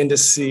you begin to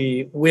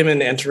see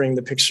women entering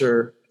the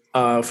picture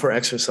for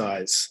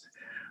exercise.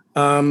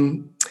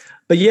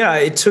 But yeah,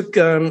 it took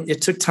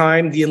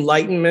time. The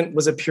Enlightenment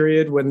was a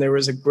period when there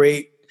was a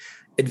great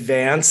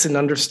advance in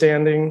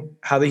understanding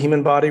how the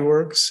human body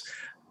works,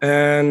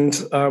 and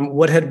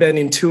what had been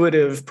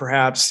intuitive,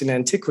 perhaps in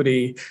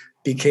antiquity,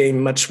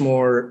 became much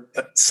more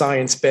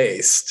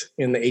science-based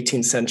in the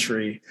 18th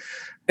century.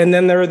 And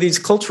then there are these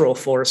cultural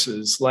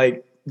forces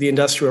like the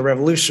Industrial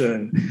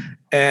Revolution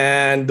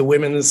and the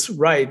women's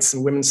rights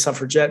and women's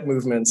suffragette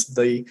movements,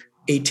 the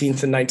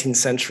 18th and 19th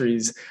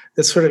centuries,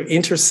 that sort of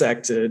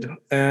intersected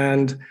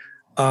and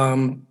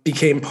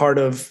became part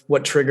of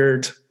what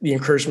triggered the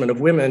encouragement of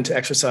women to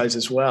exercise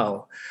as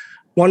well.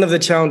 One of the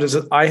challenges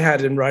that I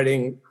had in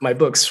writing my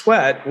book,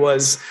 Sweat,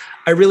 was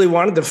I really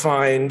wanted to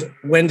find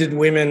when did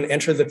women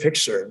enter the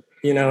picture,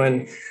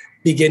 and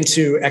begin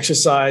to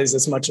exercise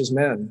as much as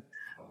men.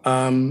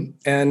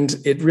 And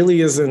it really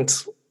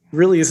isn't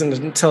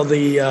until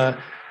the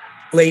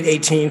late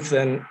 18th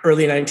and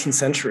early 19th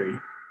century.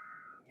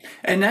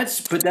 And I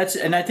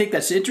think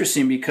that's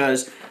interesting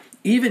because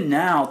even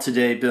now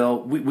today,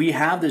 Bill, we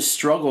have this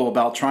struggle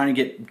about trying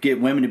to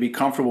get women to be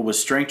comfortable with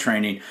strength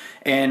training.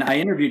 And I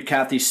interviewed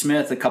Kathy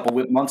Smith a couple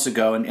of months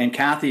ago, and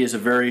Kathy is a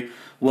very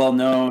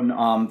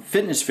well-known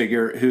fitness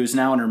figure who's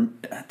now in her,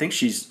 I think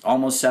she's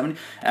almost 70.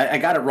 I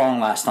got it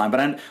wrong last time,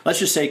 but let's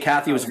just say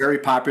Kathy was very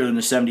popular in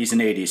the 70s and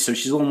 80s, so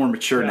she's a little more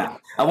mature now.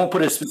 I won't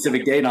put a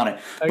specific date on it.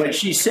 Okay. But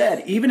she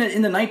said, even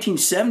in the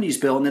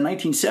 1970s, Bill, in the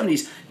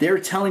 1970s, they were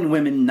telling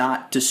women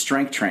not to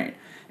strength train.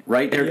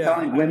 Right? They're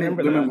telling women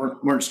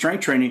weren't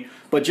strength training.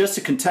 But just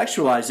to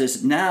contextualize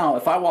this, now,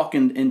 if I walk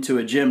into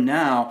a gym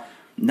now,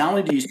 not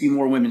only do you see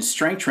more women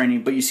strength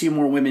training, but you see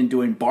more women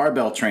doing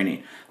barbell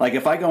training. Like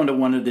if I go into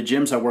one of the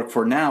gyms I work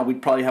for now,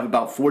 we'd probably have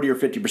about 40 or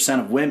 50%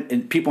 of women,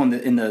 and people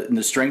in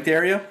the strength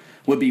area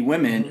would be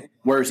women, mm-hmm.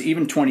 whereas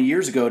even 20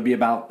 years ago, it'd be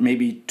about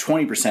maybe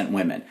 20%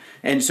 women.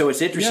 And so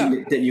it's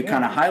interesting that you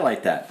kind of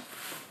highlight that.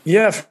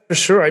 Yeah, for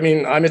sure. I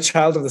mean, I'm a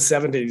child of the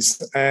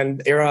 70s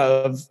and era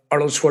of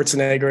Arnold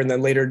Schwarzenegger and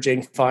then later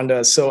Jane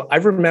Fonda. So I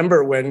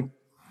remember when,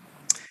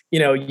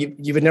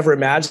 you would never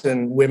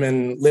imagine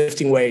women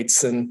lifting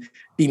weights and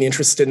being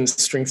interested in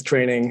strength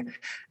training.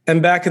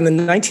 And back in the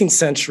 19th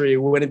century,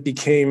 when it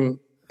became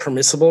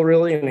permissible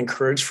really and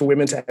encouraged for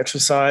women to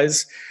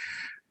exercise,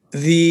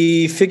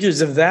 the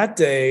figures of that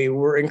day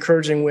were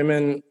encouraging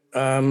women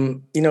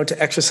to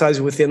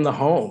exercise within the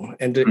home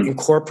and to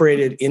incorporate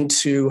it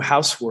into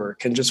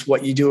housework and just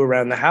what you do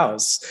around the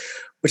house,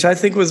 which I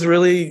think was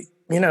really,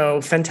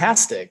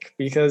 fantastic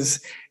because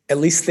at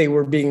least they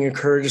were being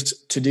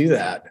encouraged to do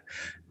that.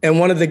 And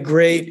one of the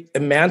great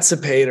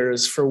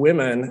emancipators for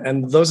women,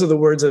 and those are the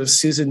words of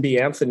Susan B.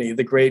 Anthony,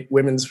 the great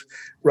women's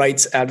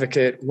rights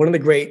advocate, one of the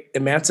great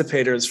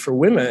emancipators for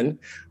women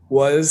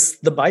was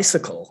the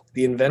bicycle,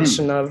 the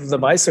invention of the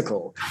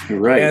bicycle.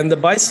 Right. And the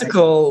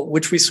bicycle,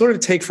 which we sort of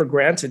take for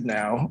granted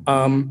now,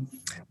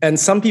 and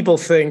some people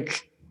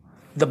think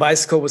the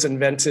bicycle was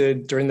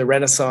invented during the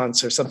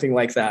Renaissance or something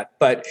like that,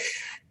 but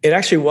it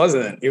actually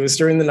wasn't. It was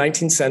during the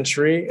 19th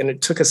century, and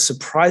it took a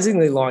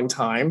surprisingly long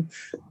time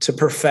to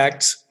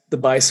perfect the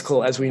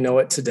bicycle as we know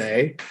it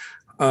today.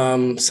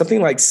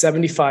 Something like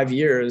 75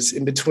 years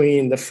in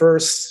between the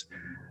first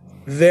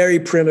very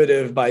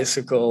primitive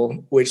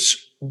bicycle,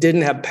 which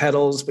didn't have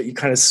pedals, but you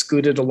kind of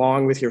scooted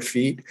along with your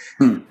feet.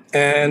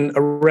 And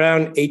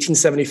around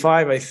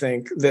 1875, I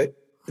think, that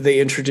they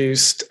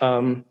introduced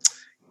in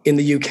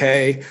the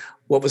UK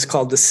what was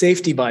called the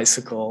safety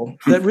bicycle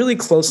that really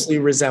closely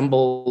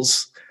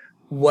resembles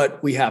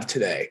what we have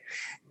today.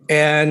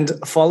 And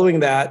following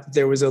that,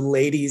 there was a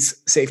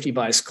ladies' safety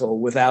bicycle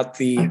without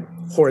the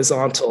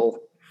horizontal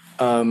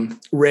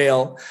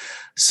rail,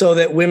 so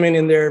that women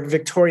in their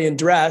Victorian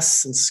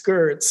dress and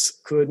skirts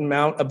could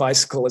mount a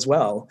bicycle as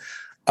well.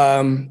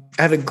 I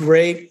have a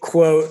great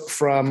quote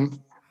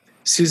from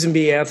Susan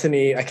B.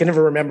 Anthony. I can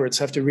never remember it,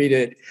 so I have to read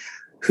it,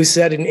 who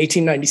said in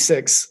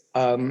 1896,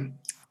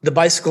 the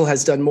bicycle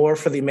has done more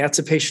for the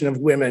emancipation of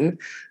women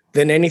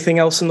than anything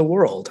else in the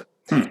world.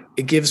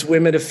 It gives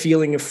women a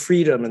feeling of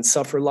freedom and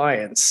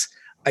self-reliance.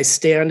 I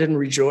stand and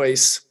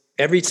rejoice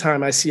every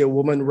time I see a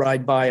woman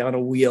ride by on a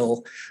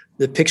wheel,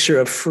 the picture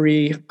of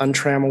free,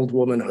 untrammeled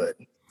womanhood.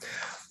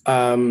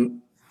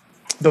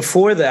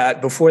 Before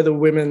that, before the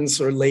women's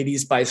or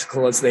ladies'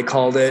 bicycle, as they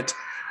called it,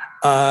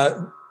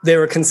 they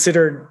were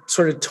considered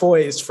sort of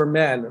toys for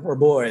men or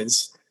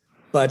boys.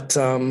 But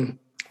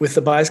with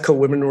the bicycle,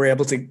 women were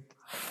able to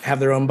have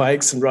their own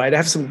bikes and ride. I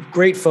have some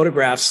great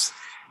photographs,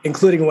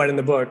 including one in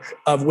the book,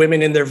 of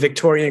women in their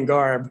Victorian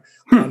garb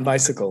on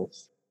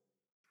bicycles.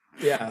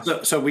 Yeah.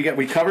 So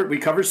we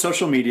covered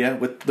social media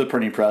with the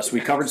printing press.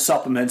 We covered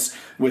supplements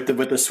with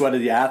the sweat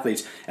of the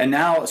athletes, and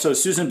now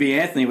Susan B.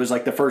 Anthony was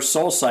like the first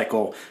Soul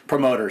Cycle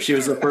promoter. She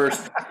was the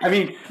first. I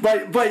mean,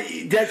 I'm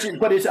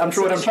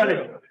sure what I'm trying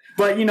to.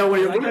 But when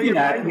you're looking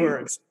at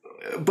it,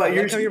 but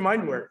That's how your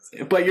mind works.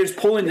 But you're just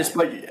pulling this,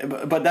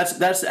 but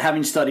that's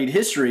having studied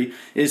history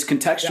is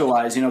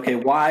contextualizing. Okay,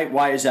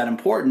 why is that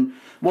important?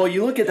 Well,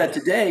 you look at that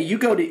today. You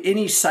go to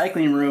any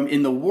cycling room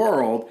in the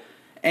world,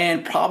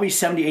 and probably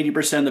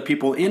 70-80% of the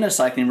people in a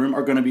cycling room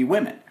are going to be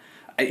women.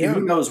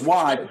 Who knows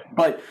why?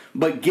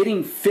 But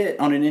getting fit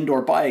on an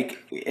indoor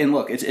bike, and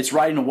look, it's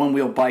riding a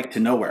one-wheel bike to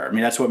nowhere. I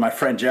mean, that's what my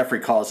friend Jeffrey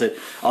calls it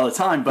all the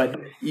time.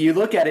 But you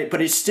look at it, but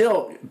it's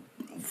still,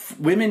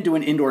 women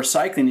doing indoor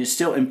cycling is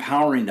still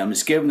empowering them.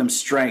 It's giving them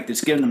strength.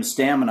 It's giving them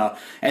stamina.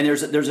 And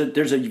there's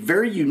a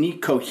very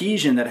unique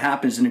cohesion that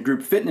happens in a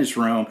group fitness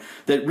room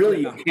that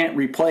really you can't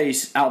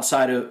replace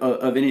outside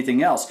of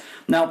anything else.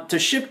 Now, to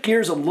shift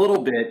gears a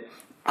little bit,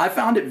 I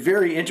found it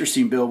very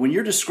interesting, Bill, when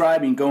you're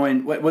describing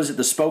going, what was it,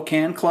 the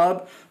Spokane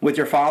Club with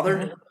your father?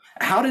 Mm-hmm.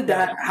 How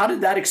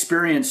did that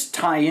experience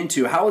tie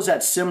into? How is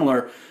that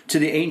similar to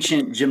the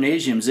ancient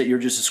gymnasiums that you're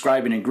just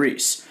describing in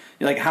Greece?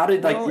 Like, how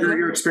did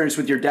your experience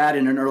with your dad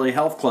in an early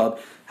health club?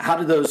 How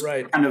did those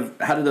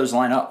how did those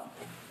line up?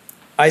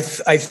 I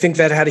think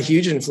that had a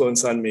huge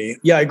influence on me.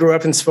 Yeah, I grew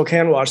up in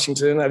Spokane,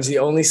 Washington. I was the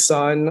only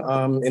son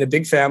in a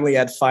big family. I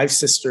had 5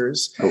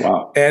 sisters. Oh,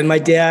 wow. And my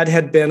dad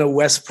had been a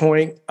West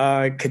Point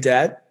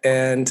cadet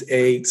and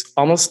a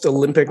almost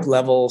Olympic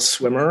level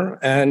swimmer.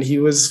 And he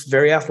was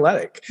very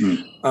athletic.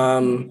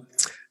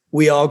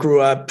 We all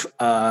grew up,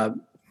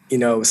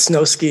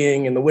 snow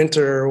skiing in the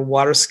winter,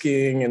 water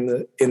skiing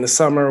in the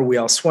summer. We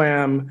all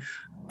swam.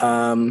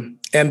 And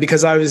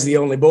because I was the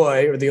only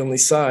boy or the only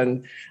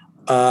son,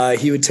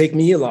 he would take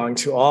me along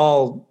to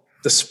all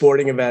the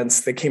sporting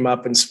events that came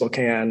up in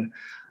Spokane,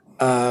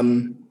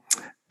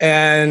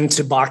 and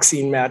to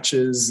boxing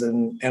matches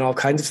and all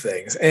kinds of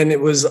things. And it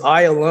was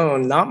I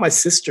alone, not my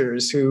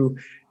sisters, who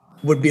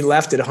would be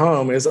left at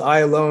home. It was I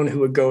alone who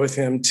would go with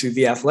him to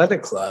the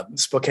athletic club,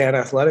 Spokane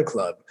Athletic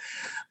Club,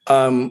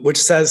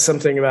 which says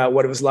something about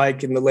what it was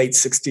like in the late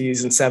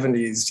 60s and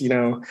 70s. You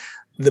know,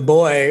 the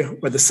boy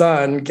or the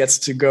son gets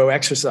to go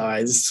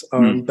exercise,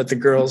 but the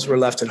girls were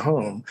left at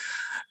home.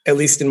 At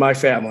least in my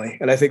family.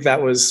 And I think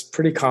that was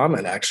pretty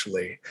common,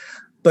 actually.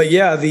 But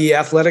yeah, the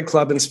athletic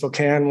club in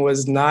Spokane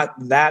was not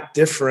that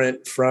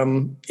different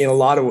in a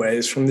lot of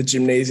ways, from the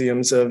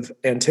gymnasiums of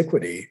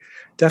antiquity.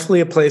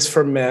 Definitely a place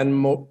for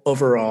men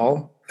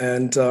overall.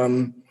 And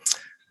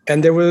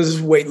there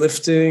was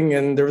weightlifting,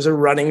 and there was a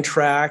running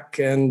track,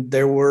 and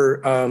there were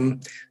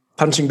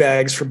punching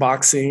bags for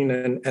boxing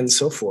and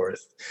so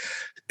forth.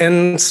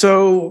 And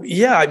so,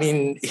 yeah, I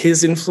mean,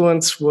 his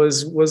influence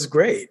was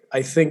great.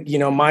 I think,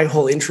 my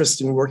whole interest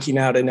in working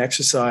out and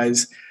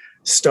exercise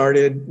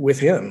started with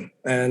him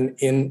and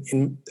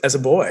in as a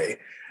boy.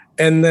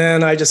 And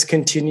then I just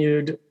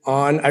continued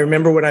on. I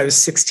remember when I was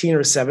 16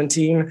 or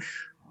 17,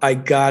 I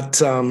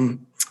got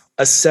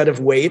a set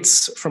of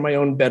weights from my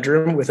own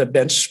bedroom with a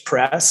bench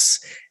press.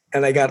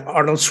 And I got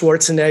Arnold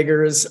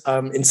Schwarzenegger's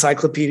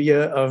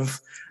Encyclopedia of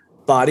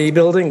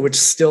Bodybuilding, which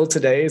still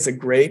today is a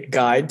great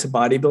guide to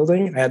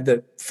bodybuilding. I had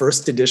the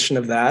first edition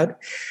of that.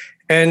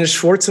 And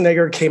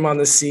Schwarzenegger came on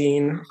the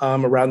scene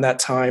around that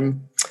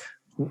time,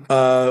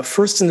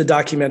 first in the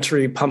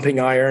documentary Pumping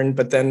Iron,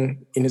 but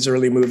then in his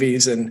early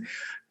movies. And,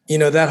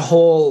 that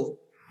whole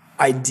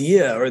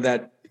idea or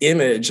that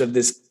image of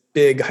this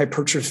big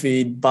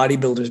hypertrophied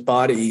bodybuilder's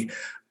body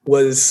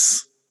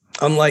was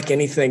unlike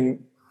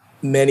anything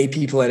many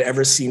people had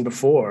ever seen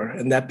before.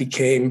 And that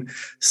became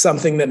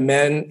something that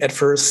men at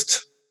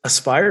first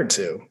aspired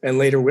to, and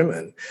later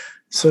women.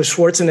 So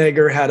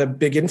Schwarzenegger had a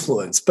big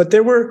influence. But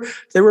there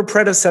were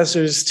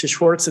predecessors to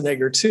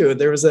Schwarzenegger too.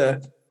 There was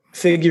a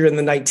figure in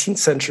the 19th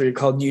century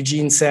called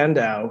Eugene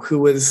Sandow,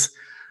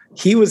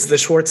 he was the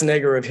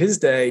Schwarzenegger of his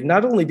day,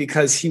 not only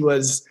because he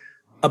was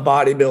a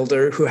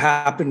bodybuilder who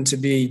happened to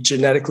be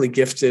genetically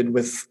gifted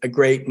with a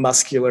great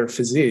muscular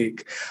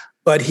physique,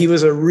 but he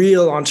was a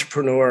real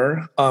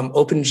entrepreneur,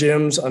 opened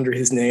gyms under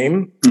his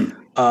name,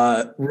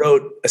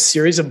 wrote a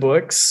series of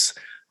books,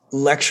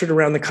 lectured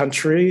around the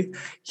country.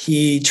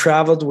 He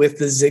traveled with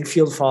the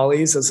Ziegfeld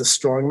Follies as a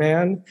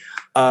strongman.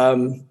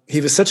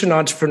 He was such an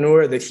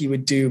entrepreneur that he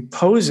would do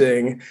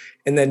posing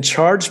and then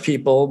charge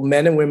people,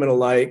 men and women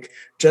alike,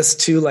 just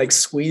to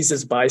squeeze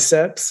his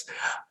biceps,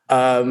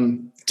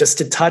 just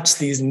to touch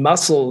these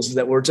muscles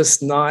that were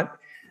just not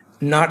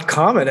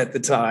common at the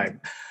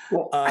time.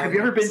 Well, have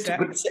you ever been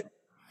to?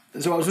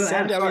 So I was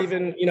Sandow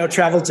even,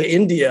 traveled to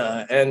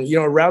India and,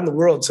 around the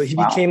world. So he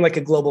became like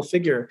a global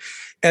figure.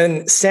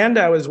 And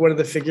Sandow is one of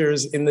the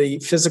figures in the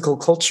physical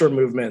culture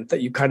movement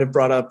that you kind of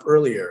brought up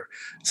earlier.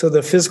 So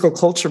the physical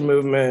culture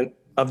movement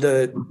of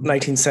the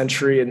 19th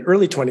century and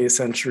early 20th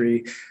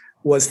century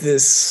was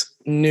this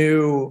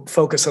new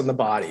focus on the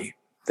body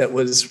that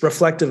was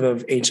reflective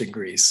of ancient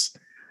Greece.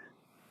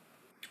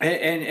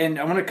 And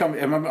I want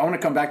to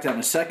come back to that in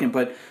a second.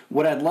 But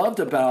what I loved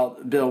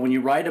about, Bill, when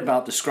you write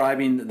about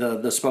describing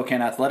the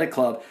Spokane Athletic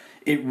Club,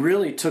 it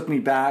really took me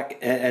back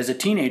as a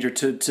teenager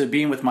to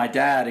being with my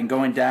dad and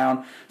going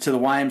down to the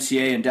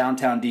YMCA in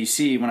downtown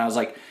DC when I was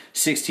like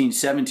 16,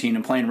 17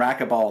 and playing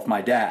racquetball with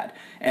my dad.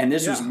 And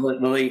this was the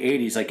late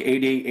 80s, like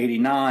 88,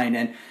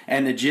 89.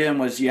 And the gym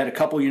was, you had a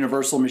couple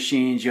universal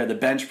machines, you had the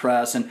bench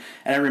press. And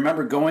I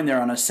remember going there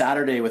on a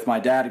Saturday with my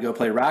dad to go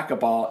play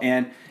racquetball,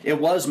 and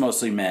it was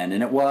mostly men.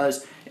 And it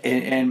was,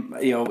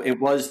 it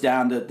was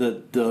down to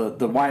the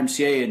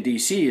YMCA in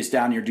DC is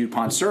down near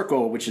DuPont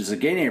Circle, which is a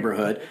gay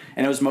neighborhood.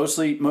 And it was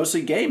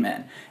mostly gay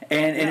men.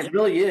 And it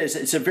really is.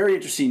 It's a very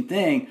interesting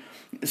thing.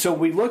 So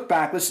we look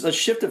back, let's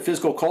shift to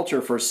physical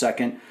culture for a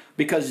second,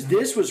 because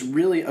this was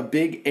really a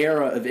big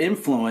era of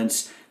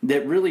influence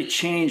that really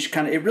changed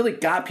it really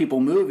got people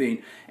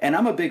moving. And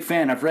I'm a big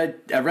fan. I've read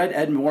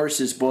Ed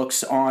Morris's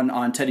books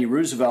on Teddy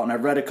Roosevelt, and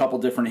I've read a couple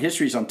different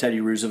histories on Teddy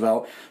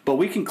Roosevelt. But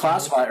we can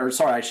classify,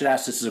 I should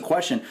ask this as a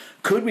question.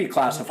 Could we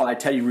classify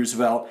Teddy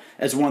Roosevelt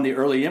as one of the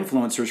early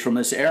influencers from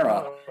this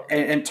era?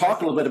 And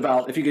talk a little bit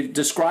about, if you could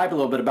describe a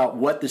little bit about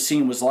what the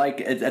scene was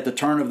like at the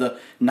turn of the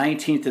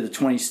 19th to the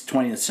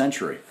 20th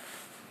century.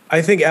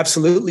 I think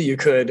absolutely you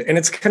could. And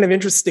it's kind of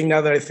interesting now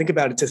that I think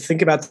about it, to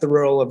think about the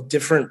role of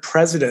different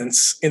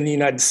presidents in the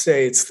United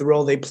States, the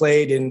role they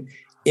played in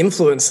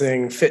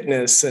influencing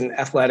fitness and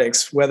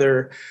athletics,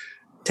 whether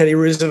Teddy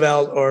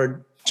Roosevelt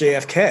or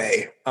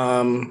JFK,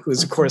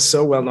 who's of course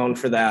so well known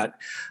for that.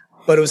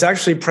 But it was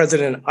actually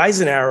President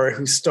Eisenhower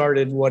who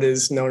started what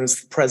is known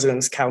as the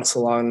President's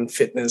Council on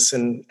Fitness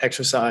and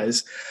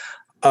Exercise.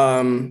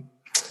 Teddy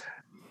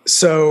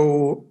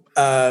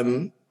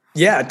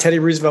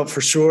Roosevelt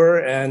for sure.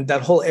 And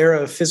that whole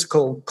era of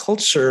physical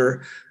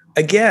culture,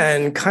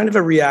 again, kind of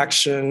a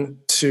reaction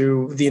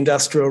to the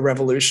Industrial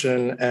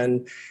Revolution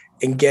and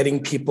getting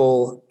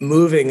people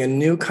moving, a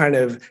new kind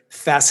of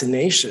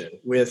fascination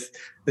with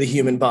the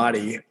human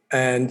body.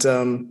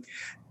 And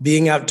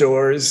being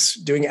outdoors,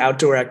 doing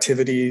outdoor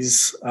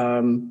activities,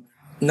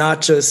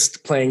 not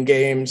just playing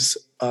games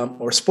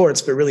or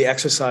sports, but really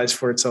exercise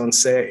for its own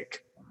sake.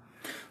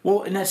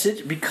 Well, and that's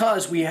it,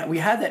 because we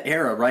had that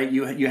era, right?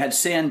 You had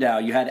Sandow,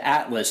 you had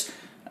Atlas.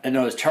 I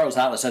know it was Charles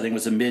Atlas, I think,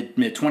 was the mid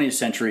 20th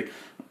century.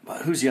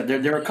 Who's the other?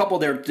 There are a couple.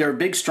 There are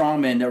big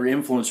strongmen that were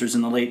influencers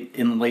in the late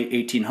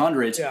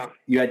 1800s. Yeah.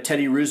 You had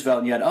Teddy Roosevelt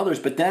and you had others,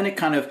 but then it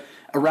kind of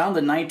around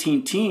the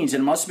 19 teens,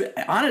 and it must have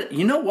been.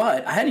 You know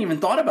what? I hadn't even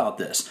thought about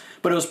this,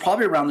 but it was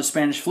probably around the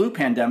Spanish flu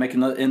pandemic in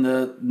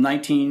the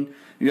 19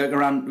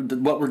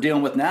 around what we're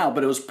dealing with now.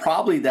 But it was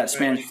probably that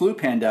Spanish flu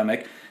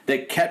pandemic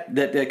that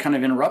kind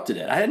of interrupted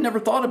it. I had never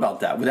thought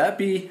about that. Would that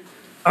be?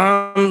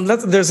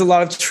 There's a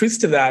lot of truth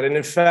to that. And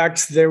in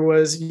fact, there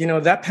was,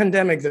 that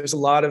pandemic, there's a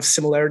lot of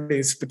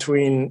similarities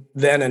between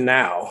then and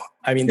now.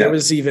 I mean, there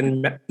was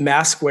even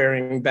mask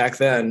wearing back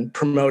then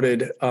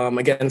promoted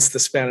against the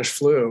Spanish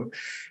flu.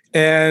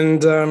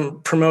 And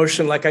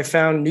promotion, like I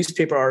found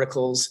newspaper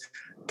articles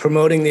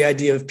promoting the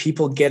idea of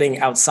people getting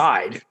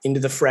outside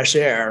into the fresh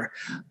air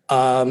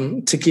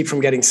to keep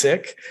from getting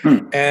sick.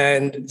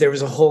 And there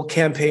was a whole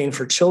campaign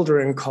for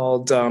children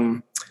called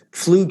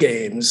Flu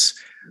Games,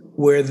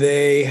 where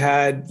they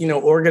had,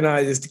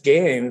 organized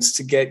games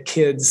to get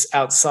kids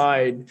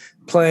outside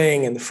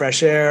playing in the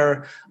fresh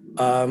air,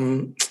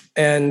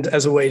 and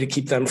as a way to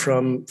keep them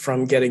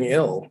from getting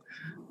ill.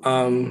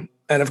 And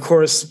of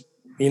course,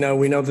 we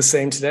know the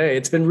same today.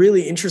 It's been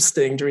really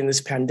interesting during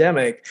this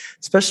pandemic,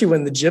 especially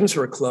when the gyms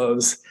were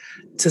closed,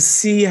 to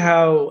see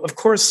how, of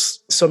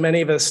course, so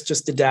many of us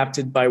just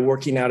adapted by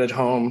working out at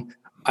home.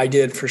 I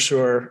did for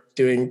sure,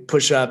 doing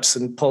push-ups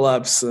and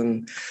pull-ups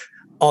and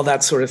all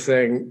that sort of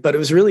thing. But it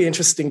was really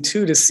interesting,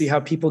 too, to see how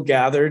people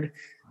gathered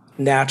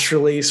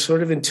naturally,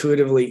 sort of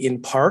intuitively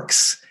in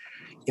parks,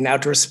 in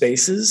outdoor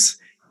spaces,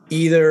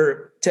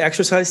 either to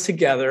exercise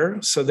together.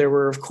 So there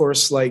were, of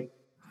course,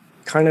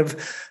 kind of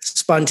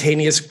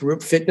spontaneous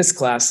group fitness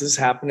classes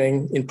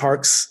happening in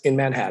parks in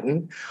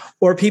Manhattan,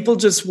 or people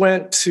just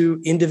went to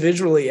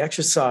individually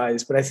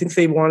exercise. But I think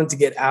they wanted to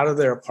get out of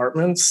their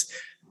apartments,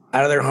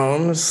 out of their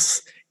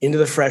homes, into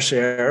the fresh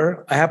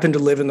air. I happen to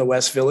live in the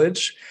West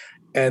Village,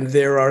 and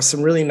there are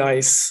some really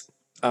nice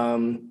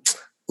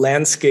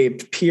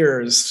landscaped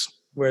piers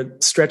where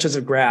stretches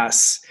of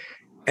grass.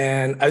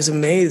 And I was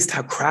amazed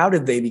how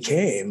crowded they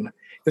became.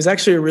 It was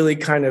actually a really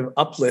kind of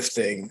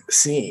uplifting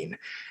scene.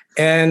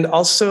 And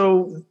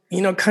also,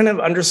 kind of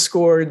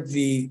underscored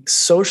the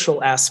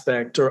social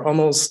aspect or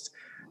almost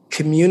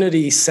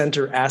community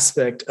center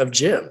aspect of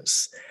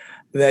gyms.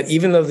 That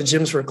even though the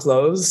gyms were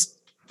closed,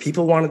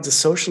 people wanted to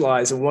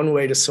socialize, and one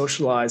way to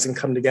socialize and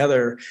come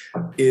together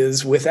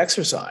is with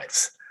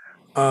exercise.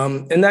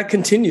 And that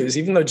continues.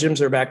 Even though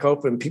gyms are back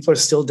open, people are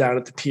still down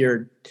at the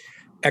pier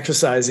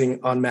exercising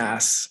en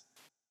masse.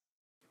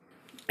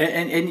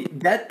 And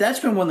that's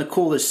been one of the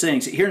coolest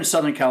things. Here in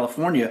Southern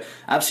California,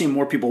 I've seen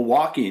more people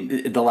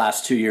walking the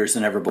last 2 years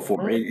than ever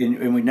before,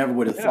 and we never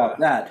would have thought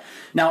that.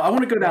 Now, I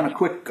want to go down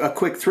a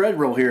quick thread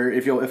roll here,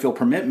 if you'll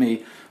permit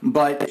me.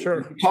 But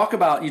sure. You talk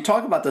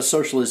about the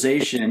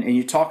socialization, and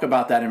you talk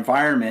about that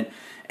environment,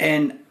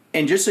 and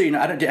just so you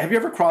know, have you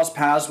ever crossed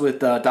paths with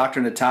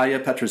Dr. Natalia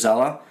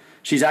Petrozella?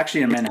 She's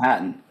actually in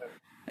Manhattan,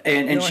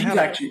 and she's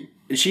actually.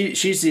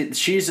 she's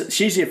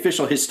the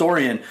official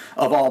historian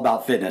of All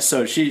About Fitness.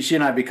 So she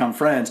and I become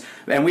friends,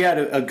 and we had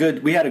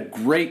a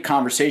great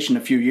conversation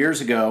a few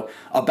years ago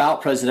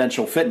about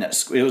presidential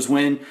fitness. It was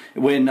when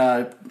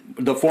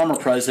the former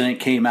president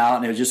came out,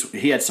 and it was just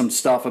he had some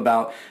stuff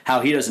about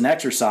how he doesn't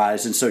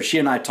exercise, and so she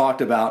and I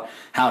talked about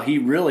how he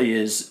really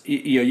is.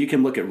 You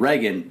can look at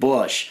Reagan,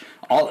 Bush,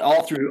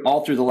 all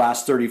through the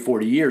last 30,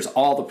 40 years,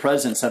 all the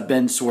presidents have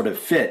been sort of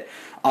fit.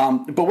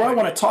 But what I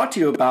want to talk to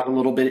you about a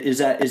little bit is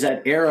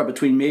that era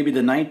between maybe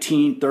the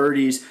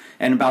 1930s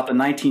and about the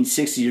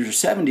 1960s or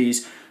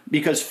 70s,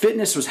 because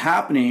fitness was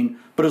happening,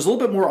 but it was a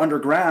little bit more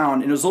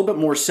underground and it was a little bit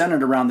more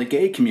centered around the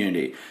gay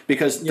community.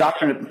 Because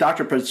Dr.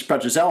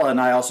 Petrozzella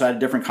and I also had a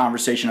different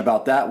conversation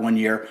about that one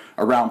year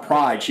around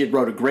Pride. She had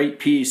wrote a great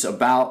piece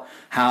about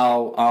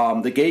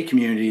how the gay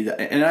community,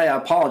 and I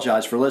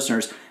apologize for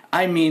listeners,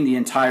 I mean the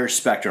entire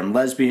spectrum.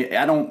 Lesbian,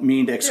 I don't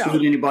mean to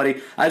exclude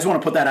anybody. I just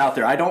want to put that out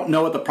there. I don't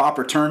know what the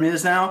proper term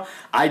is now.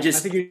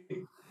 The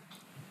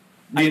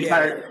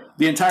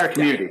entire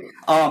community.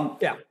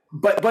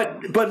 But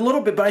a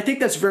little bit, but I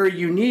think that's very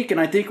unique, and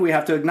I think we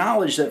have to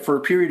acknowledge that for a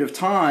period of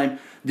time,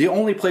 the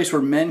only place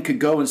where men could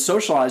go and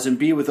socialize and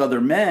be with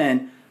other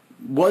men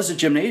was a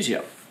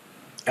gymnasium.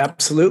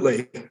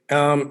 Absolutely.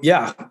 And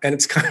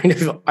it's kind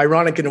of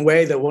ironic in a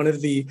way that one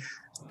of the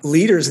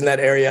leaders in that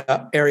area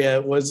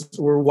were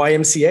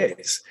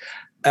YMCAs.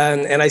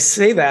 And I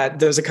say that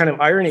there's a kind of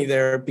irony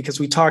there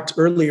because we talked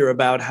earlier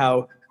about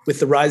how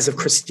with the rise of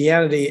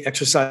Christianity,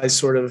 exercise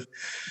sort of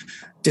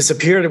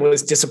disappeared and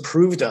was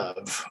disapproved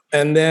of.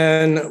 And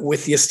then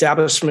with the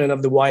establishment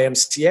of the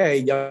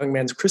YMCA, Young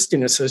Men's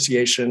Christian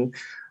Association,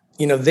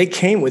 they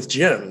came with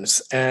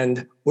gyms,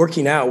 and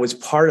working out was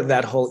part of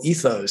that whole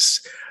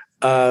ethos.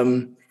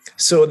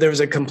 So there was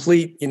a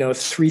complete,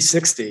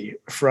 360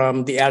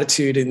 from the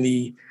attitude in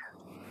the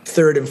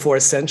 3rd and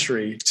 4th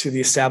century to the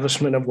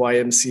establishment of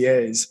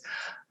YMCAs.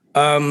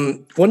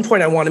 One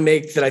point I want to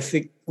make that I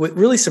think what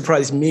really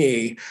surprised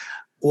me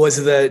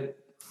was that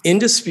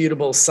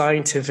indisputable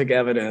scientific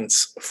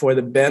evidence for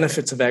the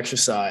benefits of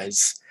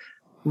exercise,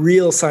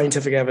 real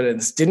scientific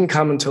evidence, didn't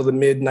come until the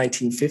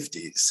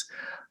mid-1950s.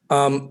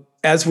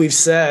 As we've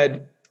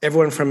said,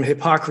 everyone from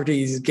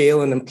Hippocrates,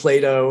 Galen, and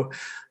Plato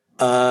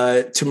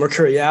to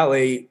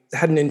Mercuriale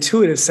had an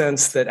intuitive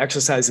sense that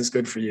exercise is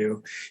good for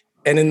you,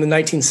 and in the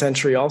 19th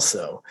century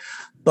also.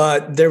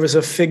 But there was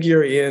a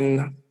figure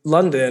in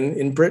London,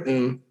 in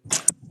Britain,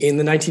 in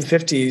the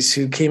 1950s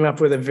who came up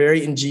with a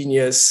very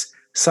ingenious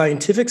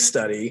scientific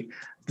study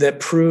that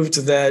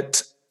proved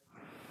that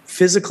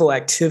physical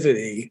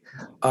activity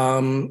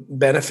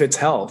benefits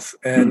health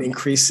and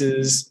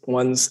increases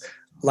one's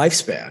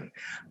lifespan.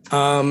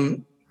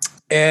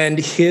 And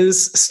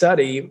his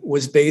study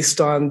was based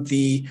on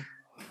the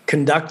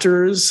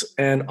conductors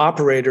and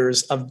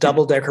operators of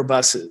double-decker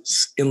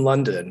buses in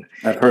London.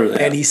 I've heard of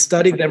that. And he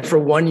studied them for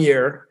 1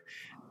 year.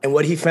 And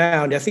what he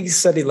found, I think he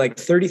studied like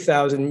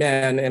 30,000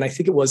 men, and I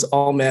think it was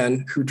all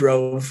men who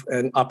drove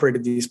and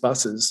operated these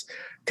buses,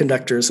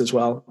 conductors as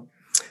well.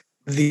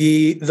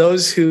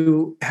 Those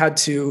who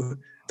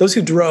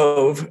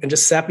drove and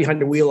just sat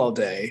behind the wheel all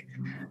day,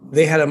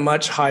 they had a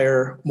much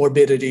higher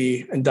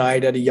morbidity and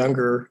died at a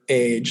younger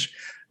age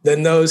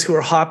than those who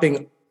were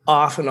hopping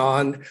off and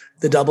on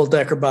the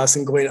double-decker bus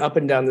and going up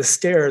and down the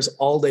stairs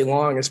all day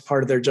long as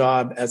part of their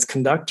job as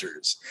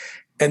conductors,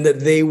 and that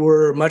they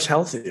were much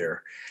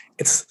healthier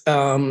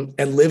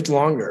and lived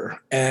longer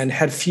and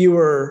had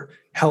fewer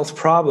health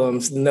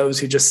problems than those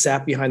who just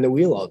sat behind the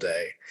wheel all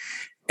day.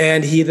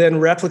 And he then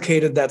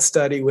replicated that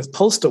study with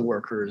postal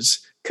workers,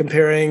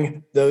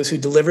 comparing those who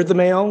delivered the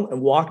mail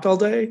and walked all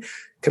day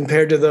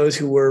compared to those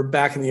who were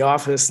back in the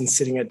office and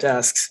sitting at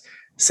desks.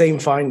 Same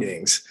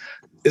findings.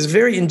 It's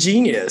very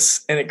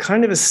ingenious, and it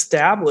kind of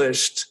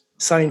established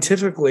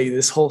scientifically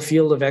this whole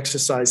field of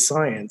exercise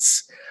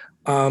science.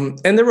 And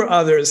there were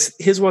others.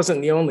 His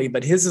wasn't the only,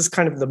 but his is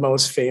kind of the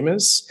most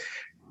famous.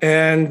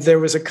 And there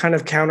was a kind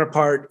of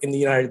counterpart in the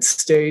United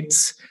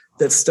States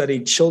that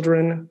studied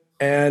children.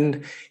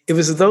 And it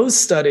was those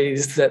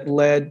studies that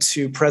led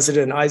to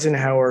President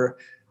Eisenhower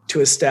to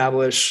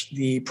establish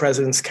the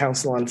President's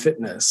Council on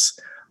Fitness.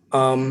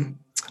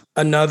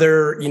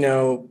 Another,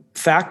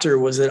 factor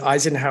was that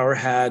Eisenhower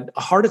had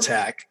a heart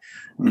attack,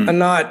 a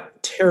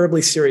not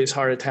terribly serious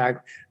heart attack,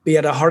 but he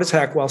had a heart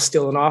attack while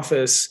still in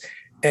office,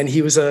 and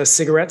he was a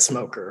cigarette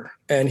smoker.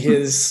 And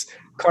his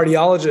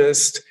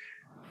cardiologist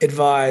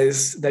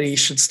advised that he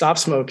should stop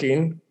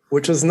smoking,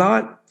 which was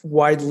not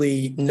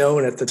widely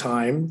known at the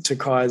time to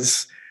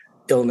cause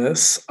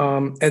illness,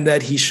 and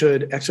that he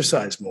should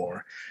exercise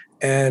more.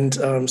 And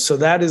so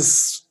that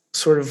is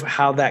sort of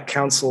how that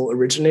council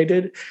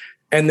originated.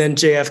 And then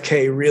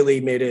JFK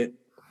really made it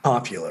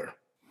popular.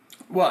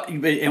 Well,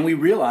 and we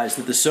realized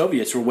that the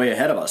Soviets were way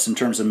ahead of us in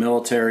terms of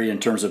military, in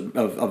terms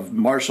of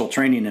martial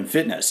training and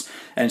fitness.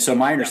 And so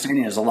my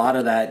understanding is a lot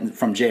of that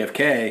from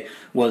JFK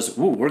was,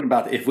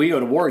 if we go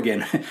to war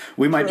again,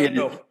 we might be.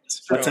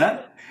 What's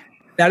that?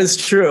 That is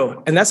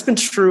true. And that's been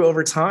true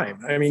over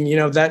time. I mean,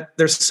 that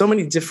there's so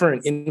many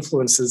different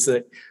influences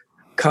that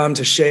come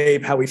to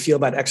shape how we feel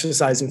about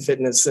exercise and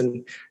fitness.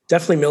 And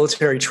definitely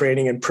military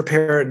training and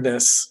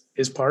preparedness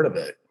is part of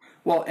it.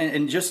 Well,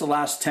 and just the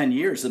last 10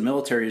 years, the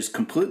military has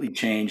completely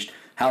changed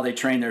how they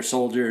train their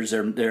soldiers,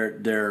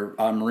 their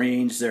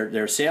Marines,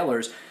 their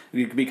sailors,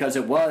 because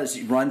it was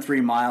run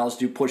 3 miles,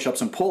 do push-ups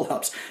and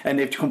pull-ups, and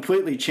they've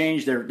completely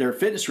changed their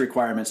fitness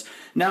requirements.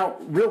 Now,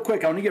 real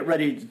quick, I want to get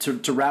ready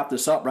to wrap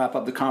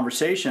up the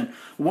conversation.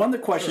 One of the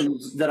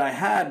questions that I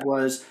had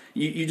was,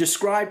 you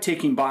described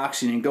taking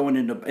boxing and going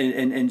into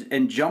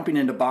and jumping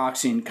into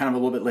boxing kind of a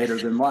little bit later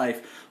than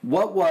life.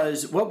 What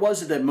was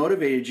it that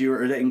motivated you,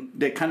 or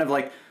that kind of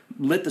like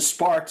lit the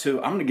spark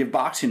to, I'm going to give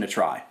boxing a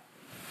try?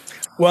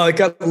 Well, it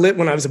got lit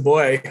when I was a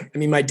boy. I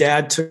mean, my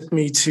dad took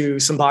me to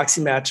some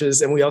boxing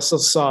matches, and we also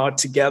saw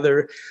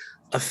together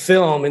a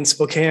film in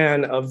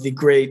Spokane of the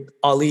great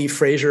Ali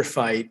Frazier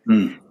fight.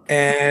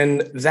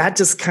 And that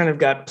just kind of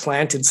got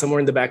planted somewhere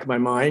in the back of my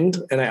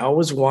mind, and I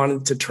always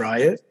wanted to try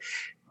it.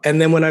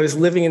 And then when I was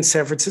living in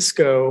San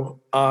Francisco,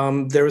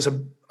 there was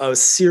a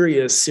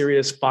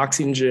serious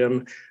boxing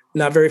gym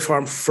not very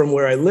far from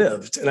where I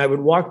lived. And I would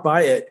walk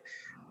by it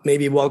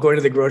maybe while going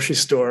to the grocery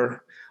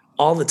store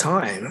all the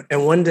time.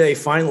 And one day,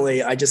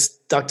 finally, I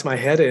just ducked my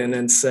head in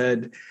and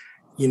said,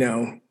 do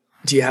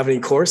you have any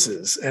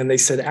courses? And they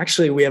said,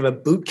 actually, we have a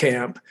boot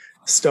camp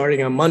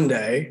starting on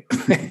Monday.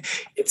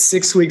 It's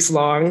 6 weeks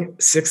long,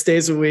 6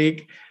 days a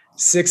week,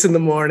 6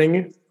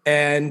 a.m.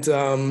 And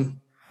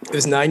it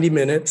was 90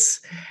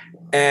 minutes.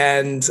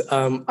 And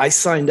I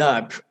signed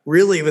up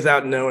really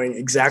without knowing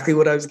exactly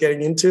what I was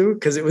getting into,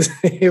 because it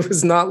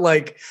was not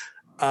like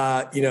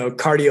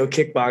cardio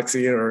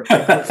kickboxing or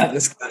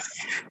fitness class.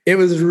 It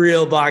was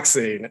real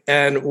boxing.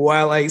 And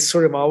while I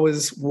sort of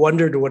always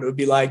wondered what it would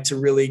be like to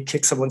really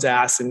kick someone's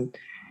ass and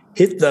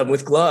hit them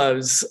with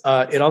gloves,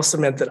 it also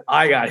meant that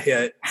I got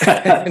hit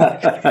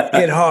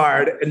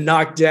hard and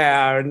knocked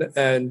down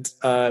and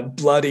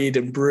bloodied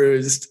and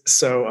bruised.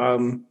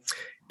 So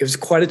it was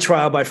quite a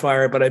trial by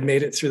fire, but I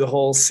made it through the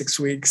whole 6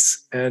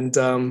 weeks. And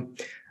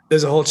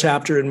there's a whole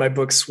chapter in my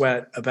book,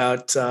 Sweat,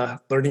 about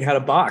learning how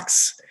to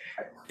box.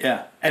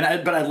 Yeah,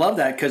 but I love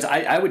that, because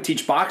I would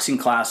teach boxing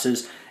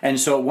classes, and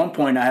so at one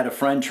point I had a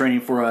friend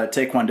training for a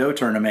Taekwondo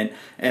tournament,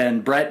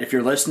 and Brett, if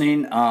you're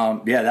listening,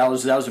 that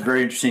was a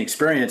very interesting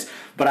experience.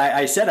 But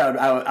I said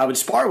I would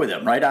spar with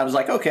him, right? I was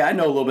like, okay, I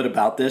know a little bit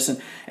about this,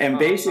 and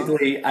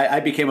basically I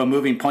became a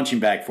moving punching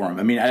bag for him.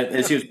 I mean,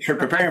 as he was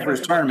preparing for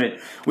his tournament,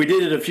 we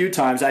did it a few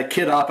times. I'd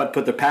kit up, I'd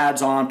put the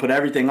pads on, put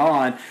everything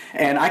on,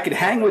 and I could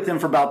hang with him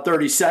for about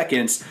 30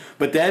 seconds,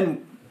 but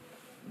then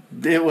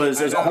it was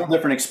a whole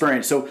different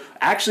experience. So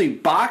actually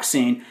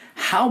boxing,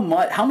 how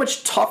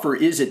much tougher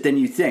is it than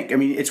you think? I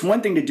mean, it's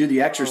one thing to do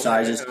the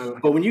exercises,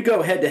 but when you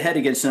go head to head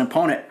against an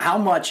opponent, how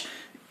much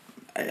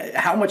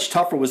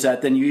tougher was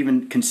that than you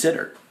even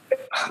considered?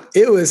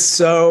 It was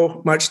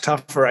so much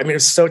tougher. I mean, it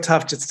was so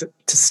tough just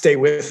to stay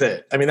with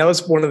it. I mean, that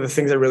was one of the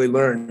things I really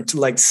learned, to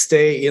like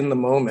stay in the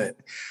moment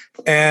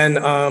and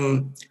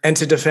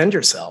to defend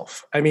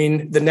yourself. I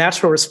mean, the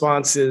natural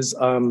response is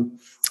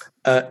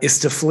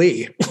to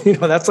flee.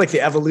 That's like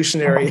the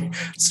evolutionary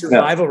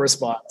survival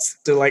response,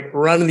 to like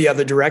run in the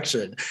other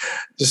direction.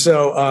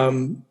 So,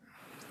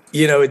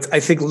 I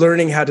think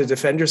learning how to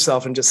defend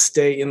yourself and just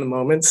stay in the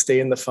moment, stay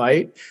in the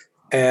fight.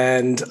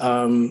 And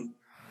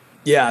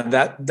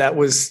that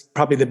was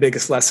probably the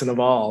biggest lesson of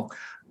all.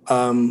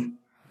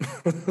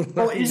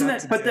 Well, isn't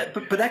that?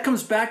 But that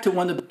comes back to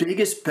one of the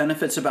biggest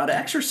benefits about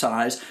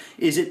exercise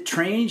is it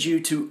trains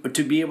you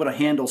to be able to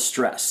handle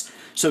stress.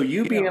 So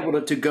you being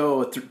able to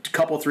go a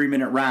couple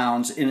 3-minute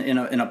rounds in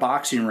a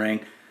boxing ring,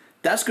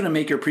 that's going to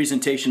make your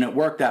presentation at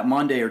work that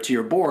Monday or to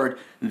your board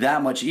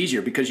that much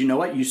easier, because you know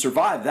what? You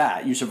survived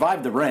that. You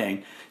survived the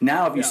ring.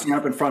 Now, if you stand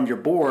up in front of your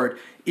board,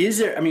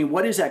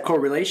 what is that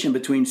correlation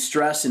between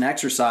stress and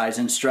exercise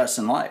and stress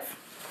in life?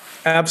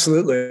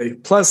 Absolutely.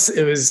 Plus,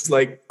 it was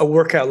like a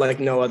workout like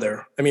no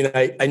other. I mean,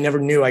 I never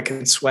knew I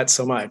could sweat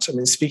so much. I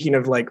mean, speaking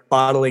of like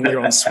bottling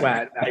your own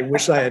sweat, I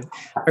wish I had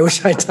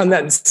done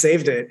that and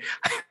saved it.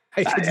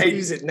 I could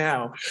use it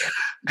now.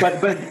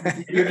 But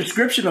your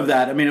description of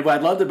that, I mean, what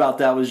I loved about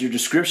that was your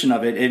description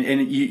of it.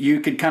 And you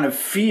could kind of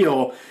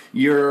feel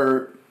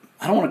your,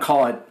 I don't want to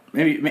call it,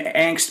 maybe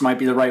angst might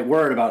be the right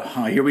word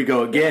about, here we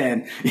go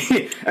again.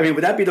 I mean,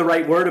 would that be the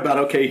right word about,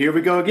 okay, here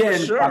we go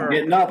again. Sure. I'm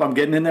getting up. I'm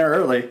getting in there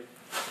early.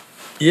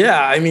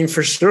 Yeah, I mean,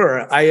 for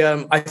sure.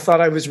 I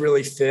thought I was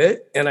really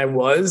fit, and I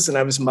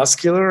was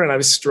muscular and I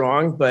was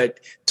strong,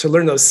 but to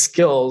learn those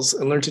skills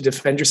and learn to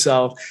defend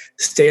yourself,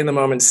 stay in the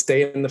moment,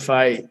 stay in the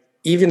fight,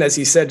 even as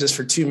you said, just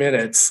for 2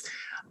 minutes,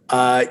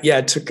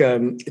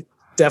 it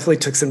definitely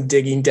took some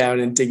digging down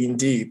and digging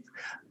deep.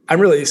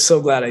 I'm really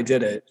so glad I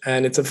did it.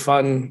 And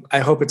I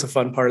hope it's a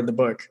fun part of the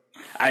book.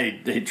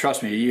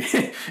 Trust me,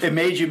 it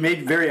made you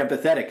very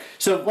empathetic.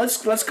 So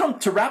let's come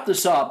to wrap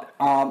this up.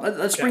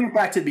 Let's bring it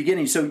back to the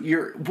beginning. So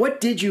what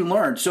did you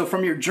learn? So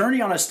from your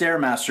journey on a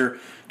Stairmaster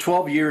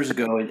 12 years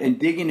ago and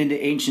digging into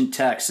ancient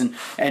texts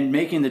and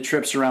making the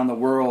trips around the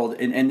world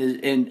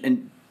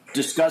and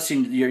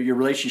discussing your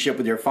relationship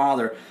with your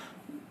father,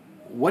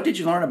 what did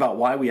you learn about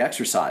why we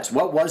exercise?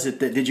 What was it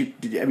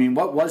that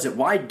what was it?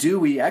 Why do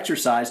we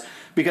exercise?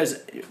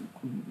 Because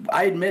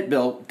I admit,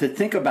 Bill, to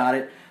think about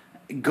it,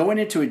 going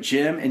into a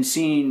gym and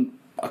seeing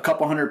a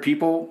couple hundred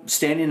people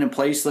standing in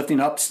place, lifting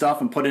up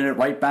stuff and putting it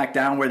right back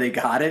down where they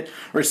got it,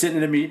 or sitting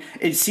in a meet,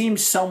 it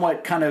seems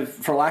somewhat kind of,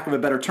 for lack of a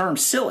better term,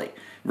 silly,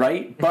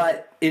 right?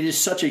 But it is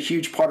such a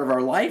huge part of our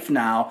life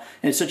now,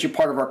 and it's such a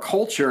part of our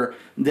culture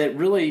that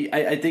really,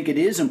 I think it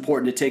is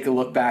important to take a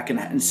look back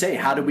and say,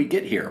 how did we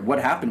get here? What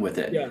happened with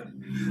it? Yeah.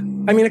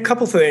 I mean, a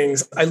couple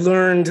things. I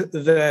learned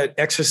that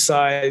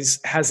exercise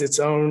has its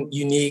own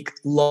unique,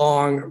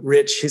 long,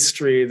 rich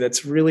history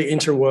that's really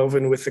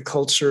interwoven with the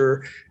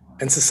culture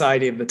and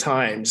society of the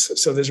times.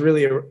 So there's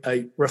really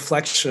a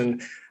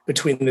reflection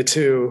between the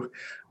two.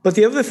 But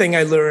the other thing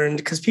I learned,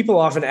 because people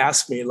often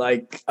ask me,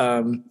 like,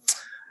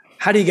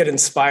 how do you get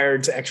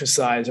inspired to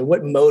exercise, or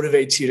what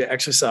motivates you to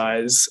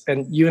exercise?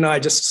 And you and I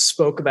just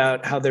spoke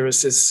about how there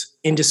was this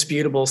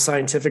indisputable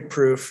scientific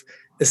proof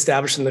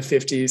established in the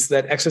 50s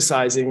that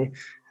exercising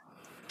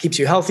keeps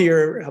you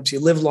healthier, helps you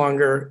live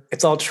longer.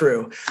 It's all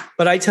true.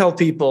 But I tell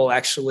people,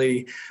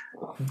 actually,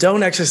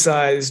 don't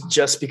exercise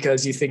just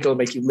because you think it'll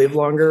make you live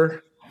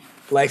longer.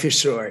 Life is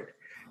short.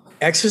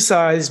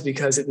 Exercise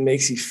because it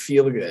makes you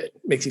feel good.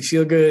 It makes you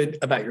feel good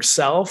about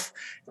yourself.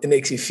 It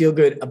makes you feel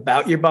good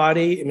about your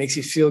body. It makes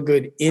you feel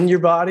good in your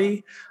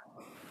body.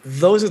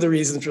 Those are the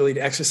reasons really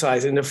to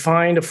exercise, and to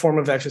find a form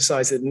of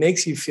exercise that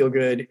makes you feel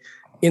good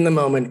in the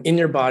moment, in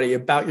your body,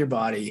 about your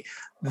body.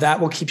 That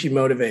will keep you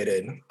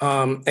motivated,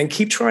 and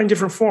keep trying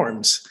different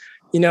forms.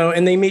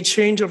 And they may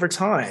change over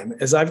time.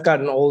 As I've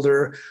gotten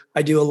older,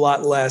 I do a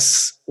lot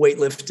less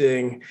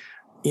weightlifting.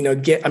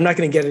 I'm not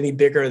going to get any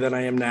bigger than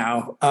I am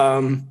now,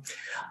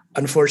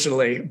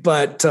 unfortunately.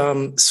 But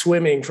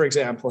swimming, for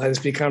example, has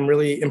become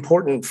really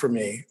important for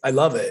me. I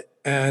love it,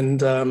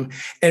 and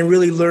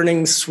really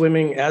learning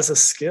swimming as a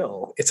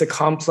skill. It's a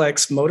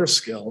complex motor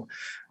skill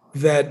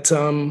that,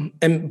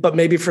 but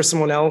maybe for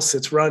someone else,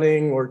 it's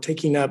running or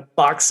taking up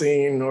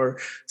boxing or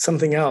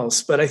something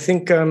else. But I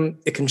think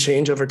it can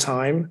change over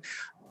time.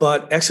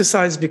 But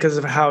exercise because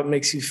of how it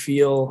makes you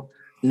feel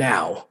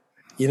now.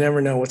 You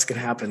never know what's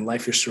going to happen.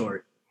 Life is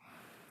short.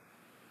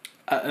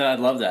 I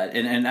love that.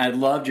 And I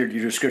loved your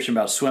description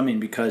about swimming,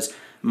 because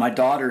my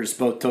daughters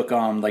both took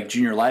like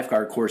junior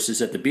lifeguard courses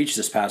at the beach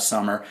this past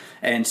summer.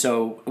 And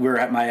so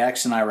my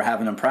ex and I were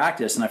having them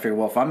practice. And I figured,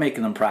 well, if I'm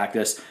making them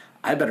practice,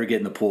 I better get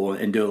in the pool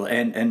and do it.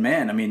 And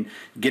man, I mean,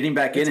 getting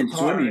back in and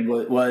swimming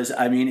was,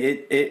 I mean,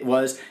 it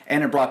was,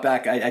 and it brought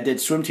back, I did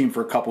swim team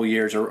for a couple of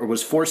years, or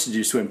was forced to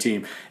do swim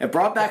team. It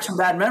brought back some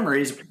bad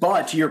memories,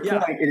 but to your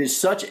point, it is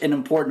such an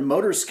important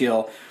motor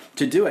skill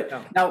to do it.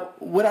 Yeah. Now,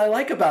 what I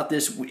like about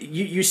this,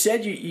 you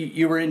said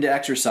you were into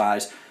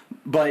exercise,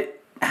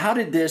 but how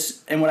did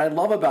this, and what I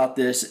love about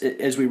this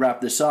as we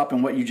wrap this up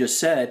and what you just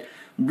said,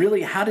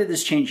 really, how did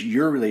this change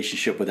your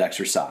relationship with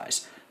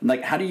exercise?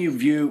 Like, how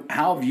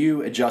have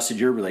you adjusted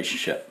your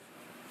relationship?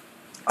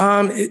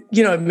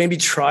 It made me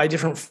try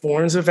different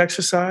forms of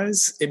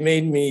exercise. It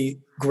made me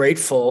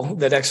grateful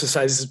that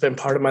exercise has been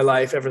part of my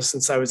life ever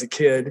since I was a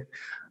kid.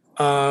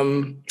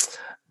 And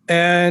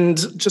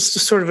just to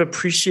sort of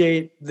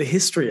appreciate the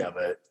history of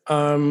it.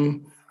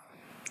 And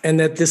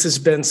that this has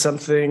been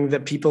something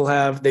that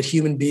that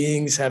human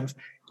beings have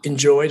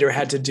enjoyed or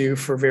had to do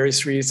for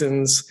various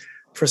reasons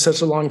for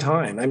such a long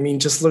time. I mean,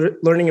 just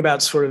learning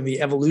about sort of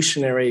the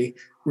evolutionary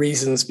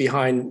reasons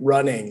behind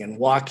running and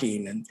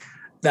walking and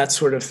that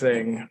sort of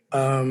thing,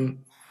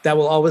 that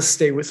will always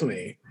stay with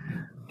me.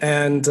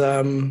 And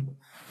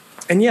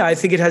yeah, I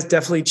think it has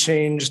definitely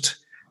changed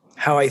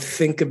how I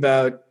think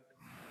about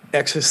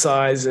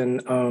exercise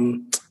and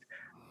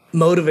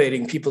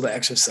motivating people to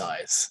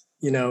exercise.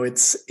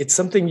 It's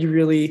something you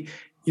really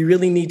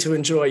need to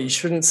enjoy. You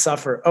shouldn't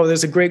suffer. Oh,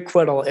 there's a great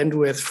quote I'll end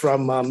with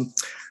from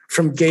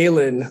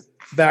Galen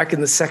back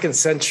in the 2nd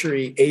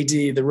century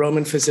AD, the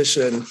Roman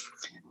physician,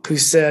 who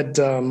said,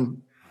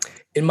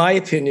 in my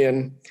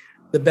opinion,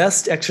 the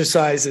best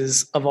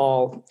exercises of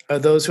all are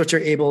those which are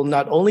able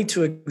not only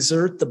to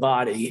exert the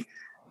body,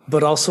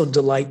 but also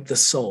delight the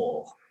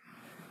soul.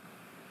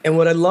 And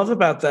what I love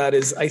about that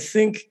is I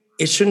think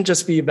it shouldn't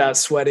just be about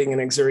sweating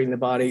and exerting the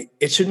body.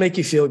 It should make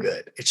you feel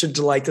good. It should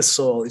delight the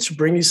soul. It should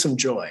bring you some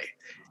joy,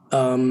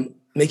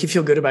 make you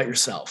feel good about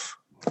yourself.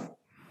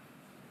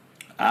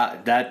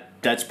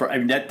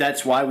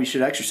 That's why we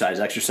should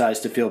exercise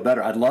to feel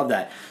better. I'd love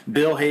that.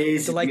 Bill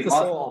Hayes. Delight the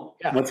soul.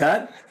 Yeah. What's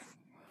that?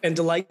 And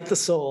delight the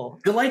soul.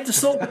 Delight the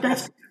soul. But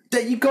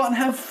that you go out and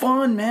have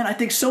fun, man. I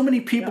think so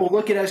many people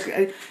look at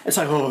it, it's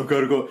like, oh, I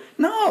gotta go.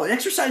 No,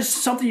 exercise is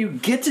something you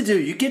get to do.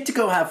 You get to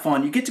go have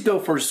fun. You get to go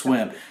for a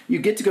swim. You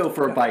get to go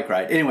for a bike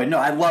ride. Anyway, no,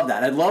 I love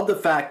that. I love the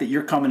fact that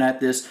you're coming at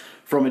this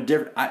from a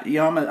different,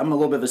 I'm a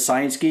little bit of a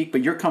science geek,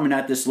 but you're coming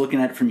at this looking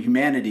at it from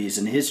humanities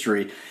and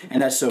history,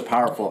 and that's so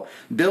powerful.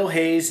 Bill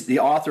Hayes, the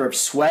author of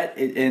Sweat,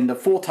 and the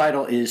full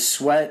title is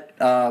Sweat,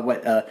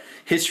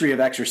 History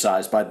of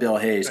Exercise by Bill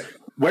Hayes. Right.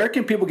 Where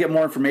can people get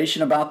more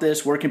information about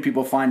this? Where can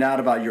people find out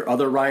about your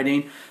other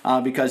writing?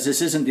 Because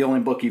this isn't the only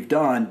book you've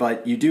done,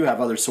 but you do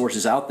have other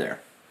sources out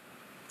there.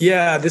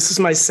 Yeah, this is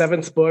my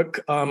 7th book.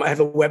 I have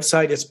a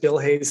website. It's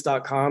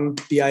billhayes.com,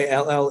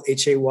 BILLHAYES.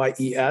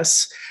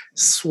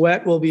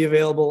 Sweat will be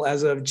available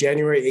as of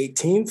January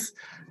 18th,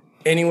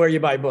 anywhere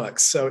you buy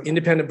books. So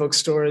independent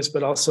bookstores,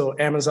 but also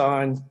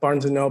Amazon,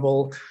 Barnes &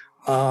 Noble,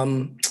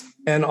 and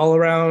all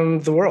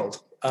around the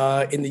world,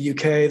 in the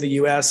UK, the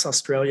US,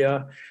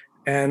 Australia,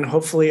 and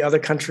hopefully other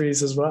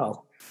countries as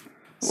well.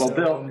 Well, so,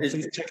 Bill,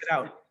 please check it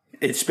out.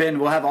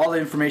 We'll have all the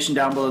information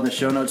down below in the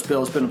show notes,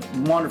 Bill. It's been a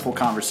wonderful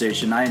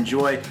conversation. I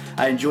enjoy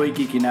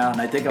geeking out,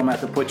 and I think I'm going to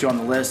have to put you on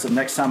the list. And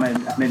next time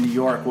I'm in New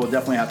York, we'll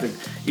definitely have to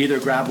either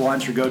grab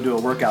lunch or go do a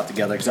workout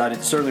together, because I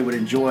certainly would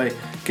enjoy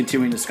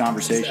continuing this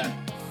conversation.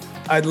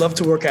 I'd love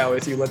to work out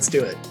with you. Let's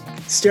do it.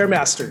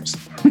 Stairmasters.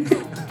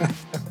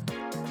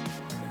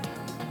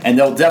 And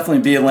there'll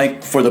definitely be a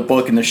link for the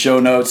book in the show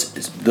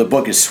notes. The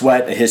book is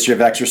Sweat, A History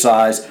of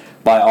Exercise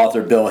by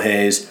author Bill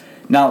Hayes.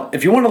 Now,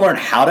 if you want to learn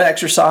how to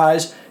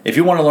exercise, if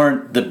you want to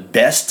learn the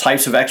best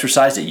types of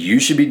exercise that you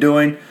should be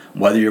doing,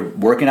 whether you're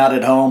working out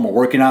at home or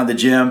working out at the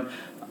gym,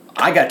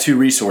 I got 2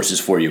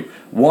 resources for you.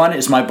 One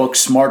is my book,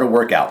 Smarter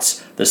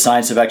Workouts, The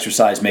Science of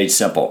Exercise Made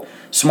Simple.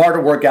 Smarter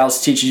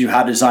Workouts teaches you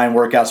how to design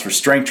workouts for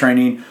strength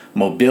training,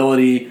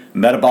 mobility,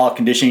 metabolic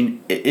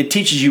conditioning. It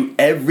teaches you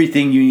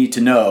everything you need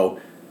to know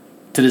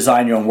to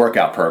design your own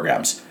workout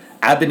programs.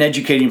 I've been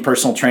educating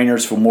personal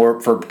trainers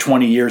for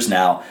 20 years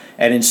now,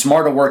 and in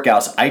Smarter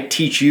Workouts, I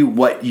teach you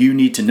what you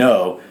need to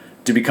know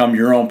to become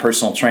your own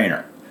personal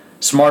trainer.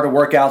 Smarter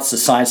Workouts, The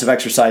Science of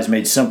Exercise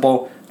Made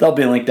Simple. There'll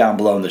be a link down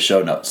below in the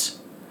show notes.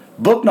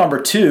 Book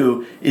number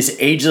 2 is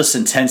Ageless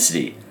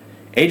Intensity.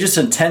 Ageless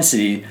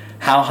Intensity,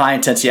 How High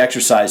Intensity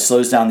Exercise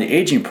Slows Down the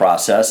Aging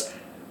Process,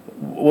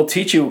 will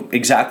teach you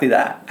exactly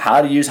that.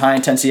 How to use high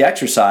intensity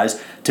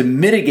exercise to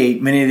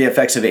mitigate many of the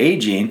effects of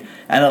aging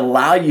and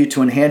allow you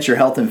to enhance your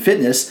health and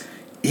fitness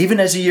even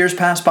as the years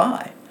pass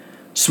by.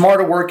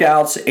 Smarter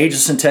Workouts,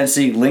 Ageless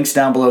Intensity, links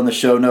down below in the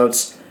show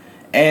notes.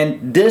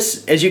 And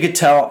this, as you can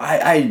tell,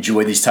 I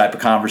enjoy these type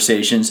of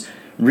conversations.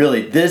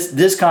 Really,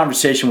 this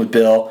conversation with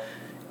Bill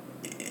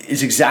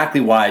is exactly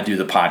why I do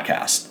the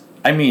podcast.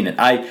 I mean it.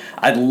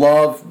 I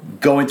love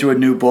going through a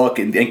new book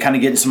and kind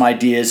of getting some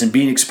ideas and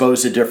being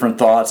exposed to different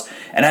thoughts.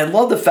 And I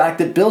love the fact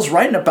that Bill's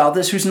writing about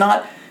this he's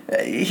not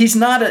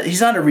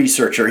a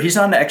researcher. He's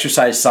not an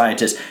exercise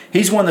scientist.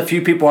 He's one of the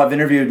few people I've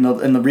interviewed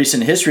in the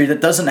recent history that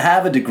doesn't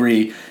have a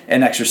degree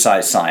in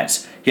exercise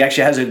science. He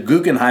actually has a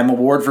Guggenheim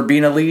Award for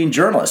being a leading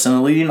journalist and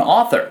a leading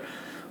author.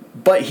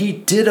 But he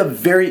did a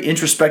very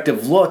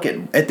introspective look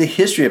at the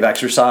history of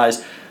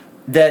exercise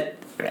that,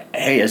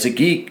 hey, as a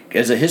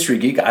history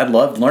geek, I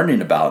loved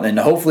learning about, and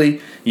hopefully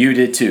you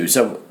did too.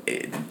 So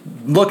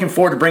looking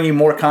forward to bringing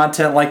more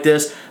content like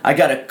this. I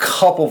got a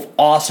couple of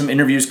awesome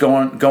interviews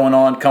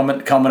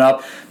coming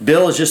up.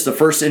 Bill is just the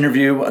first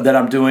interview that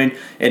I'm doing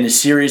in a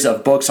series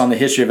of books on the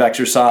history of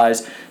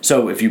exercise.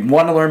 So if you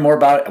want to learn more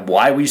about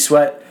why we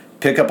sweat,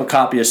 pick up a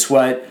copy of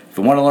Sweat. If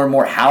you want to learn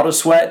more how to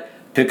sweat,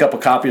 pick up a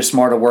copy of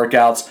Smarter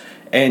Workouts.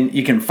 And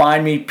you can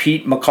find me,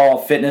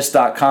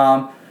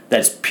 PeteMcCallFitness.com.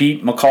 That's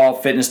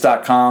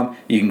PeteMcCallFitness.com.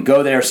 You can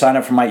go there, sign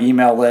up for my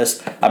email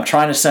list. I'm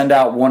trying to send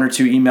out 1 or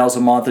 2 emails a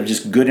month of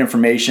just good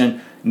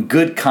information,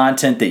 good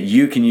content that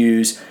you can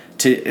use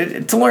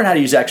to learn how to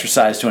use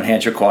exercise to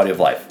enhance your quality of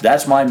life.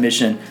 That's my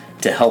mission,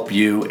 to help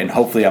you, and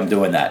hopefully I'm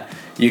doing that.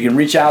 You can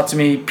reach out to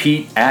me,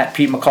 Pete at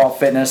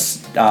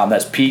PeteMcCallFitness.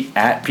 That's Pete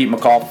at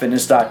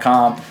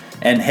PeteMcCallFitness.com.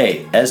 And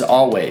hey, as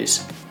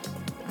always,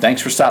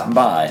 thanks for stopping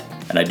by,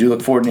 and I do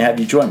look forward to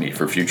having you join me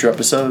for future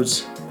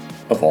episodes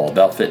of All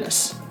About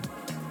Fitness.